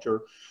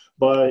agriculture.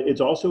 But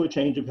it's also a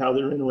change of how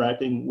they're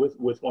interacting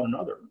with one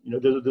another. You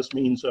know, this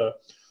means,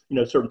 you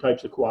know, certain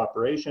types of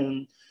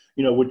cooperation,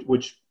 you know,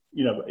 which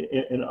you know,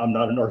 and I'm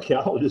not an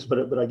archaeologist,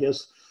 but I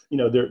guess, you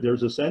know,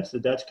 there's a sense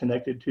that that's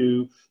connected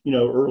to, you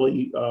know,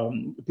 early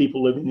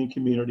people living in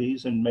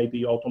communities and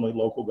maybe ultimately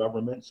local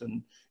governments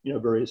and, you know,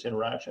 various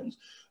interactions.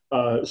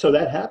 So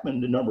that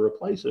happened a number of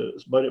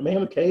places, but at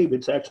Mammoth Cave,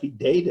 it's actually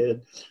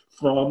dated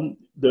from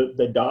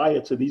the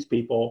diets of these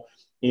people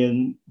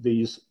in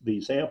these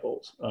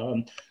samples.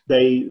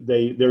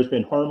 There's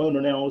been hormone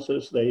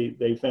analysis.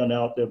 They found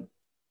out that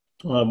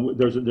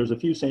there's a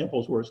few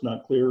samples where it's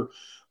not clear,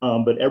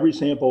 but every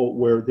sample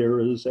where there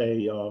is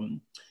a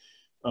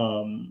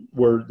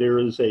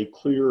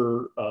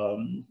clear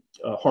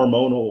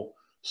hormonal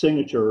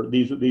signature,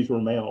 these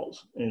were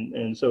males,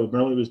 and so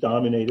apparently it was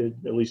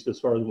dominated, at least as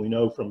far as we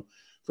know, from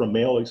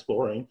male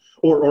exploring,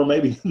 or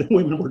maybe the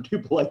women were too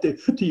polite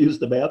to use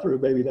the bathroom.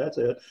 Maybe that's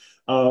it.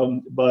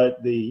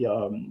 But the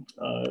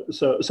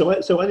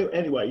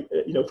anyway,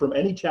 you know, from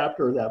any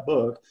chapter of that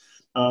book,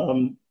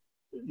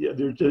 yeah,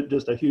 there's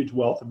just a huge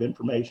wealth of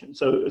information.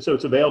 So it's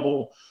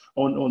available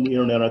on the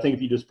internet. I think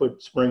if you just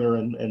put Springer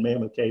and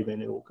Mammoth Cave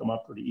in, it will come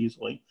up pretty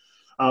easily.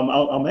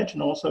 I'll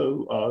mention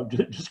also,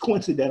 just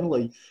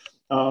coincidentally,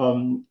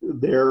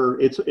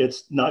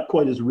 it's not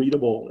quite as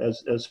readable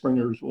as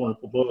Springer's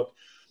wonderful book,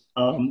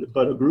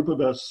 but a group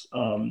of us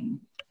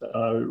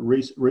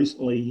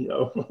recently,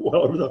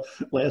 well, over the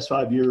last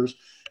 5 years,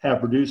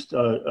 have produced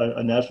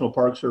a National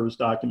Park Service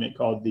document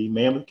called the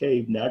Mammoth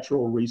Cave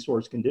Natural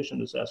Resource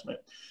Condition Assessment.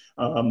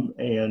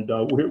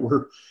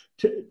 We're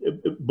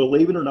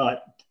believe it or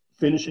not,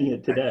 finishing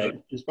it today,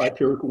 just by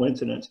pure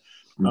coincidence.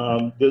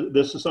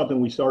 This is something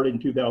we started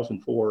in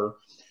 2004,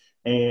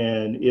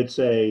 and it's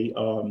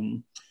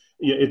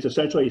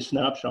essentially a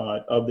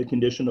snapshot of the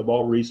condition of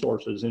all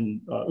resources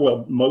in,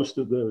 well, most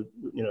of the,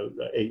 you know,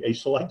 a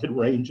selected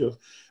range of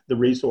the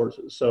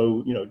resources.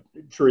 So, you know,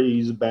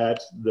 trees,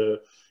 bats,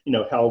 you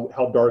know,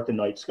 how dark the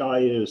night sky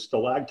is,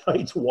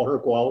 stalactites, water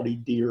quality,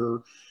 deer,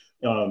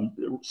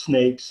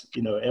 snakes,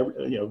 you know,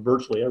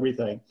 virtually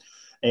everything.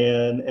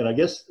 And I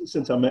guess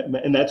since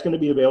and that's going to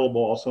be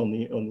available also on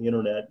the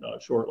internet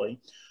shortly.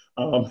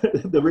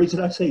 The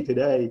reason I say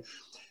today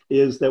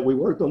is that we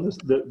worked on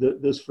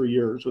this for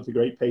years with the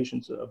great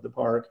patience of the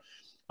park.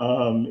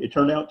 It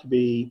turned out to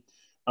be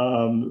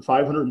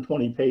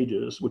 520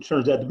 pages, which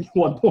turns out to be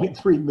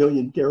 1.3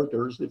 million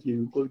characters if you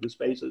include the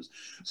spaces.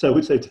 So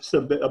it's just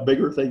a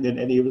bigger thing than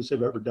any of us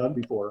have ever done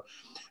before.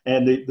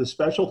 And the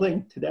special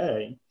thing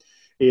today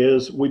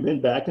is we've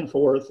been back and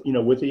forth, you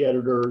know, with the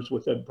editors,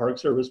 with the Park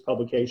Service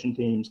publication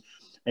teams.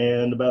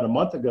 And about a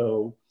month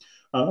ago,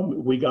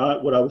 we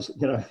got what I was,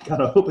 you know,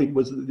 kind of hoping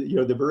was, you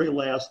know, the very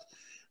last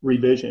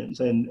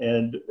revisions. And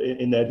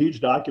in that huge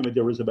document,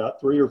 there was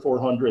about 300 or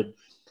 400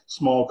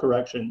 small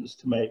corrections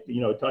to make, you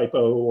know, a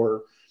typo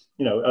or,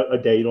 you know, a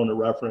date on a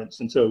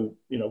reference. And so,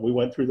 you know, we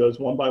went through those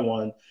one by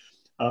one,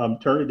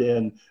 turned it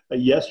in.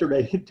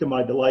 Yesterday, to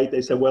my delight,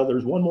 they said, well,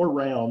 there's one more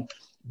round,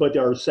 but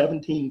there are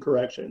 17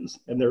 corrections.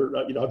 And they're,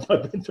 you know,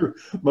 I've been through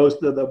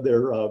most of them.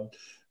 They're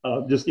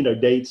just, you know,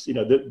 dates, you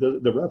know,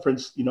 the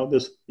reference, you know,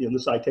 this in the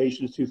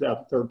citation is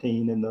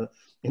 2013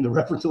 and the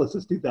reference list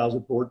is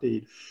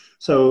 2014.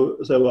 So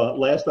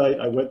last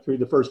night I went through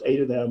the first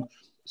 8 of them.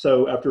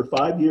 So after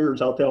 5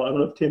 years, I don't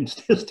know if Tim's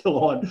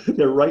still on,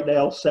 there are right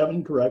now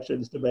 7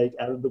 corrections to make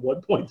out of the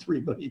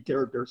 1.3 million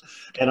characters.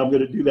 And I'm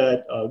going to do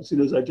that as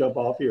soon as I jump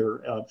off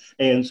here.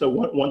 And so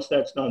once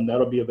that's done,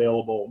 that'll be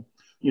available,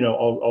 you know,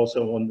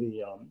 also on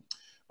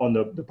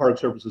the Park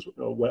Service's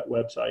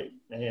website.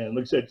 And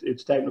like I said,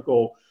 it's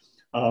technical,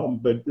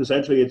 but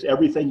essentially it's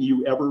everything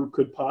you ever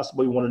could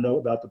possibly want to know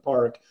about the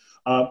park,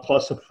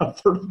 plus about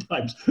 30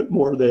 times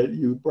more that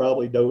you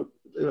probably don't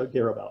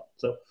care about.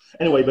 So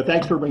anyway, but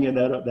thanks for bringing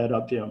that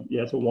up, Jim.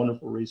 Yeah, it's a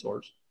wonderful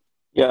resource.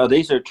 Yeah,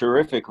 these are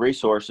terrific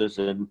resources,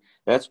 and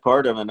that's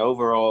part of an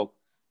overall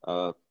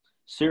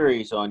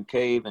series on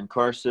cave and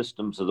karst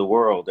systems of the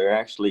world. There are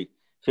actually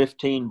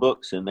 15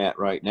 books in that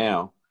right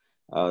now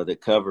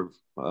that cover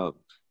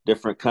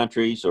different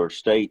countries or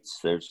states.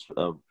 There's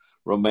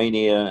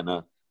Romania and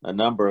a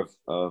number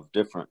of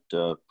different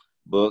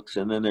books.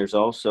 And then there's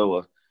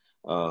also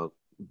a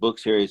book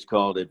series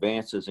called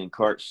Advances in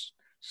Karst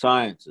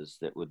Sciences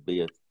that would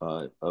be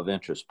of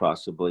interest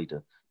possibly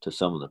to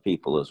some of the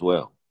people as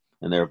well.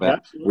 And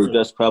we've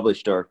just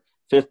published our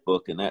 5th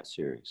book in that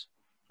series.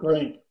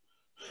 Great.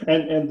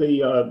 And the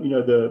you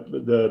know,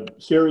 the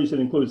series that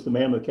includes the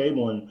Mammoth Cave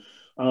one,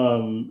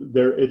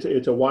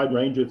 it's a wide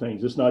range of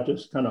things. It's not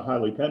just kind of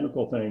highly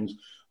technical things,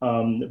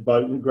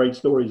 but great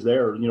stories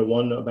there. You know,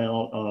 one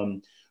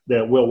about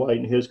that Will White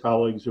and his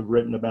colleagues have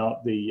written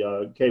about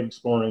the cave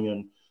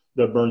exploring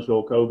the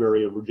Burnsville Cove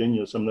area of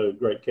Virginia, some of the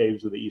great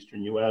caves of the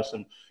eastern U.S.,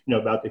 and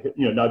about the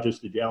not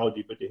just the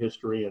geology but the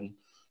history and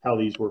how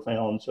these were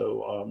found.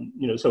 So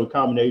so a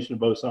combination of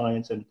both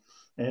science and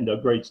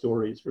great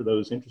stories for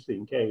those interested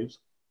in caves.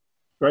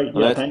 Great.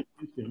 Well, yeah, thank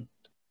you.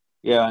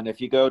 Yeah, and if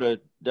you go to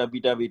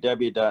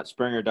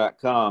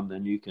www.springer.com,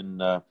 then you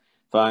can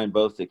find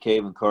both the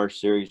Cave and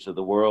Karst series of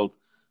the world,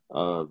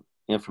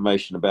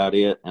 information about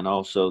it, and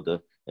also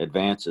the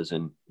advances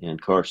in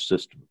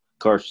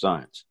karst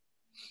science.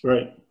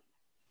 Great.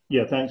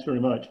 Yeah, thanks very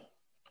much.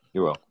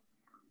 You're welcome.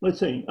 Let's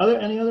see.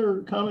 Any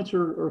other comments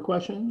or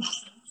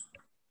questions?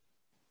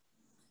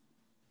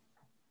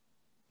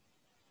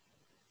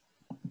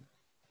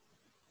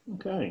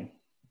 Okay.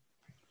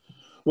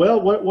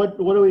 Well, what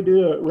do we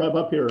do to wrap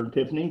up here,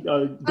 Tiffany?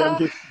 That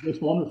was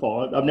just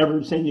wonderful. I've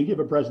never seen you give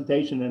a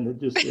presentation, and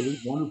it was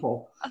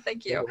wonderful. Oh,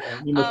 thank you. So,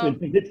 you must have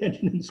been paying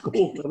attention in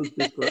school. That was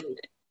just great.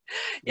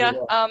 Yeah,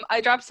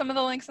 I dropped some of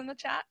the links in the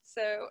chat,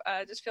 so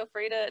just feel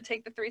free to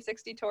take the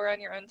 360 tour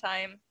on your own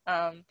time.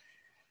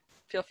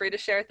 Feel free to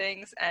share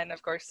things, and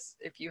of course,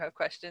 if you have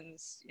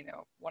questions,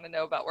 want to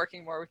know about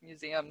working more with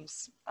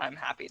museums, I'm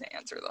happy to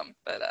answer them.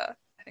 But I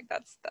think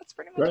that's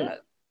pretty much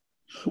it.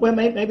 Well,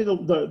 maybe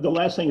the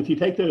last thing, if you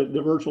take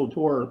the virtual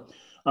tour,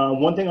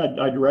 one thing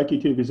I direct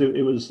you to, because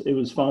it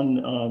was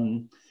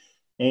fun,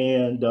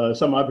 and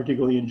something I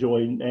particularly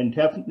enjoyed. And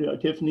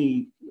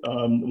Tiffany,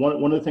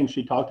 one of the things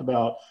she talked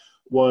about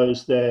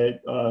was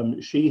that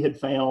she had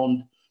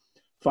found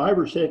 5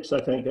 or 6,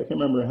 I think, I can't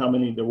remember how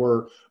many there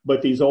were,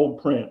 but these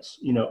old prints,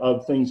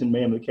 of things in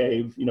Mammoth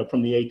Cave,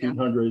 from the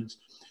 1800s,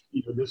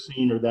 this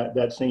scene or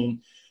that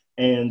scene.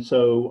 And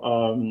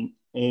so,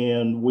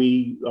 and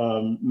we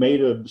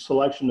made a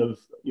selection of,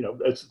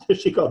 as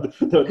she called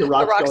the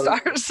rock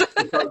stars,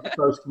 the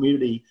Karst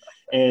community.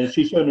 And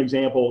she showed an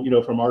example,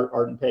 from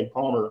Art and Peg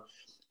Palmer.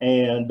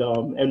 And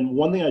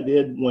one thing I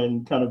did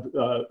when kind of,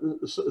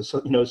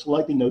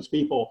 selecting those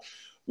people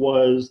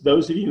was,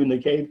 those of you in the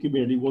cave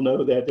community will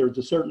know that there's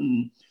a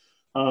certain,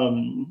 I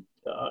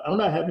don't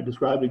know how to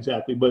describe it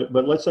exactly, but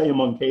let's say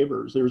among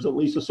cavers, there's at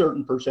least a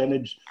certain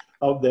percentage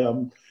of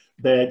them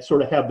that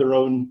sort of have their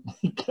own,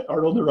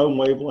 are on their own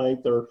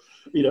wavelength, or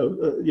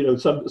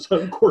some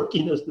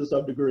quirkiness to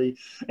some degree.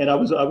 And I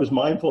was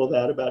mindful of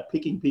that, about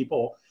picking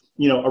people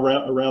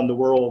around the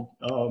world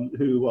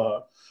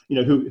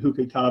who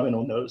could comment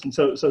on those. And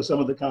so some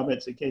of the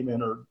comments that came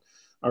in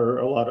are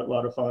a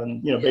lot of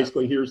fun.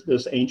 Basically, here's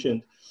this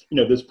ancient,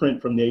 this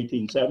print from the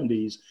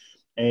 1870s.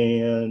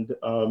 And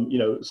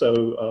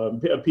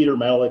Peter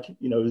Malik,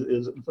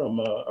 is from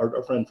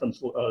our friend from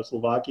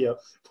Slovakia,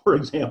 for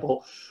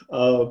example.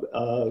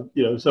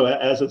 So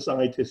as a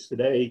scientist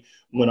today,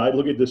 when I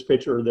look at this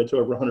picture that's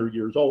over 100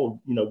 years old,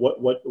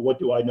 what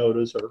do I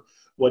notice, or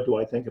what do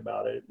I think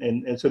about it?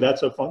 And so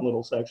that's a fun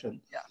little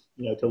section,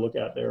 to look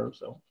at there.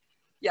 So.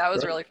 Yeah, it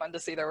was really fun to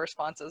see their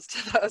responses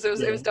to those.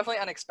 It was definitely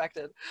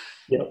unexpected.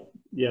 Yeah,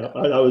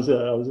 I was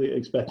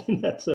expecting that. So.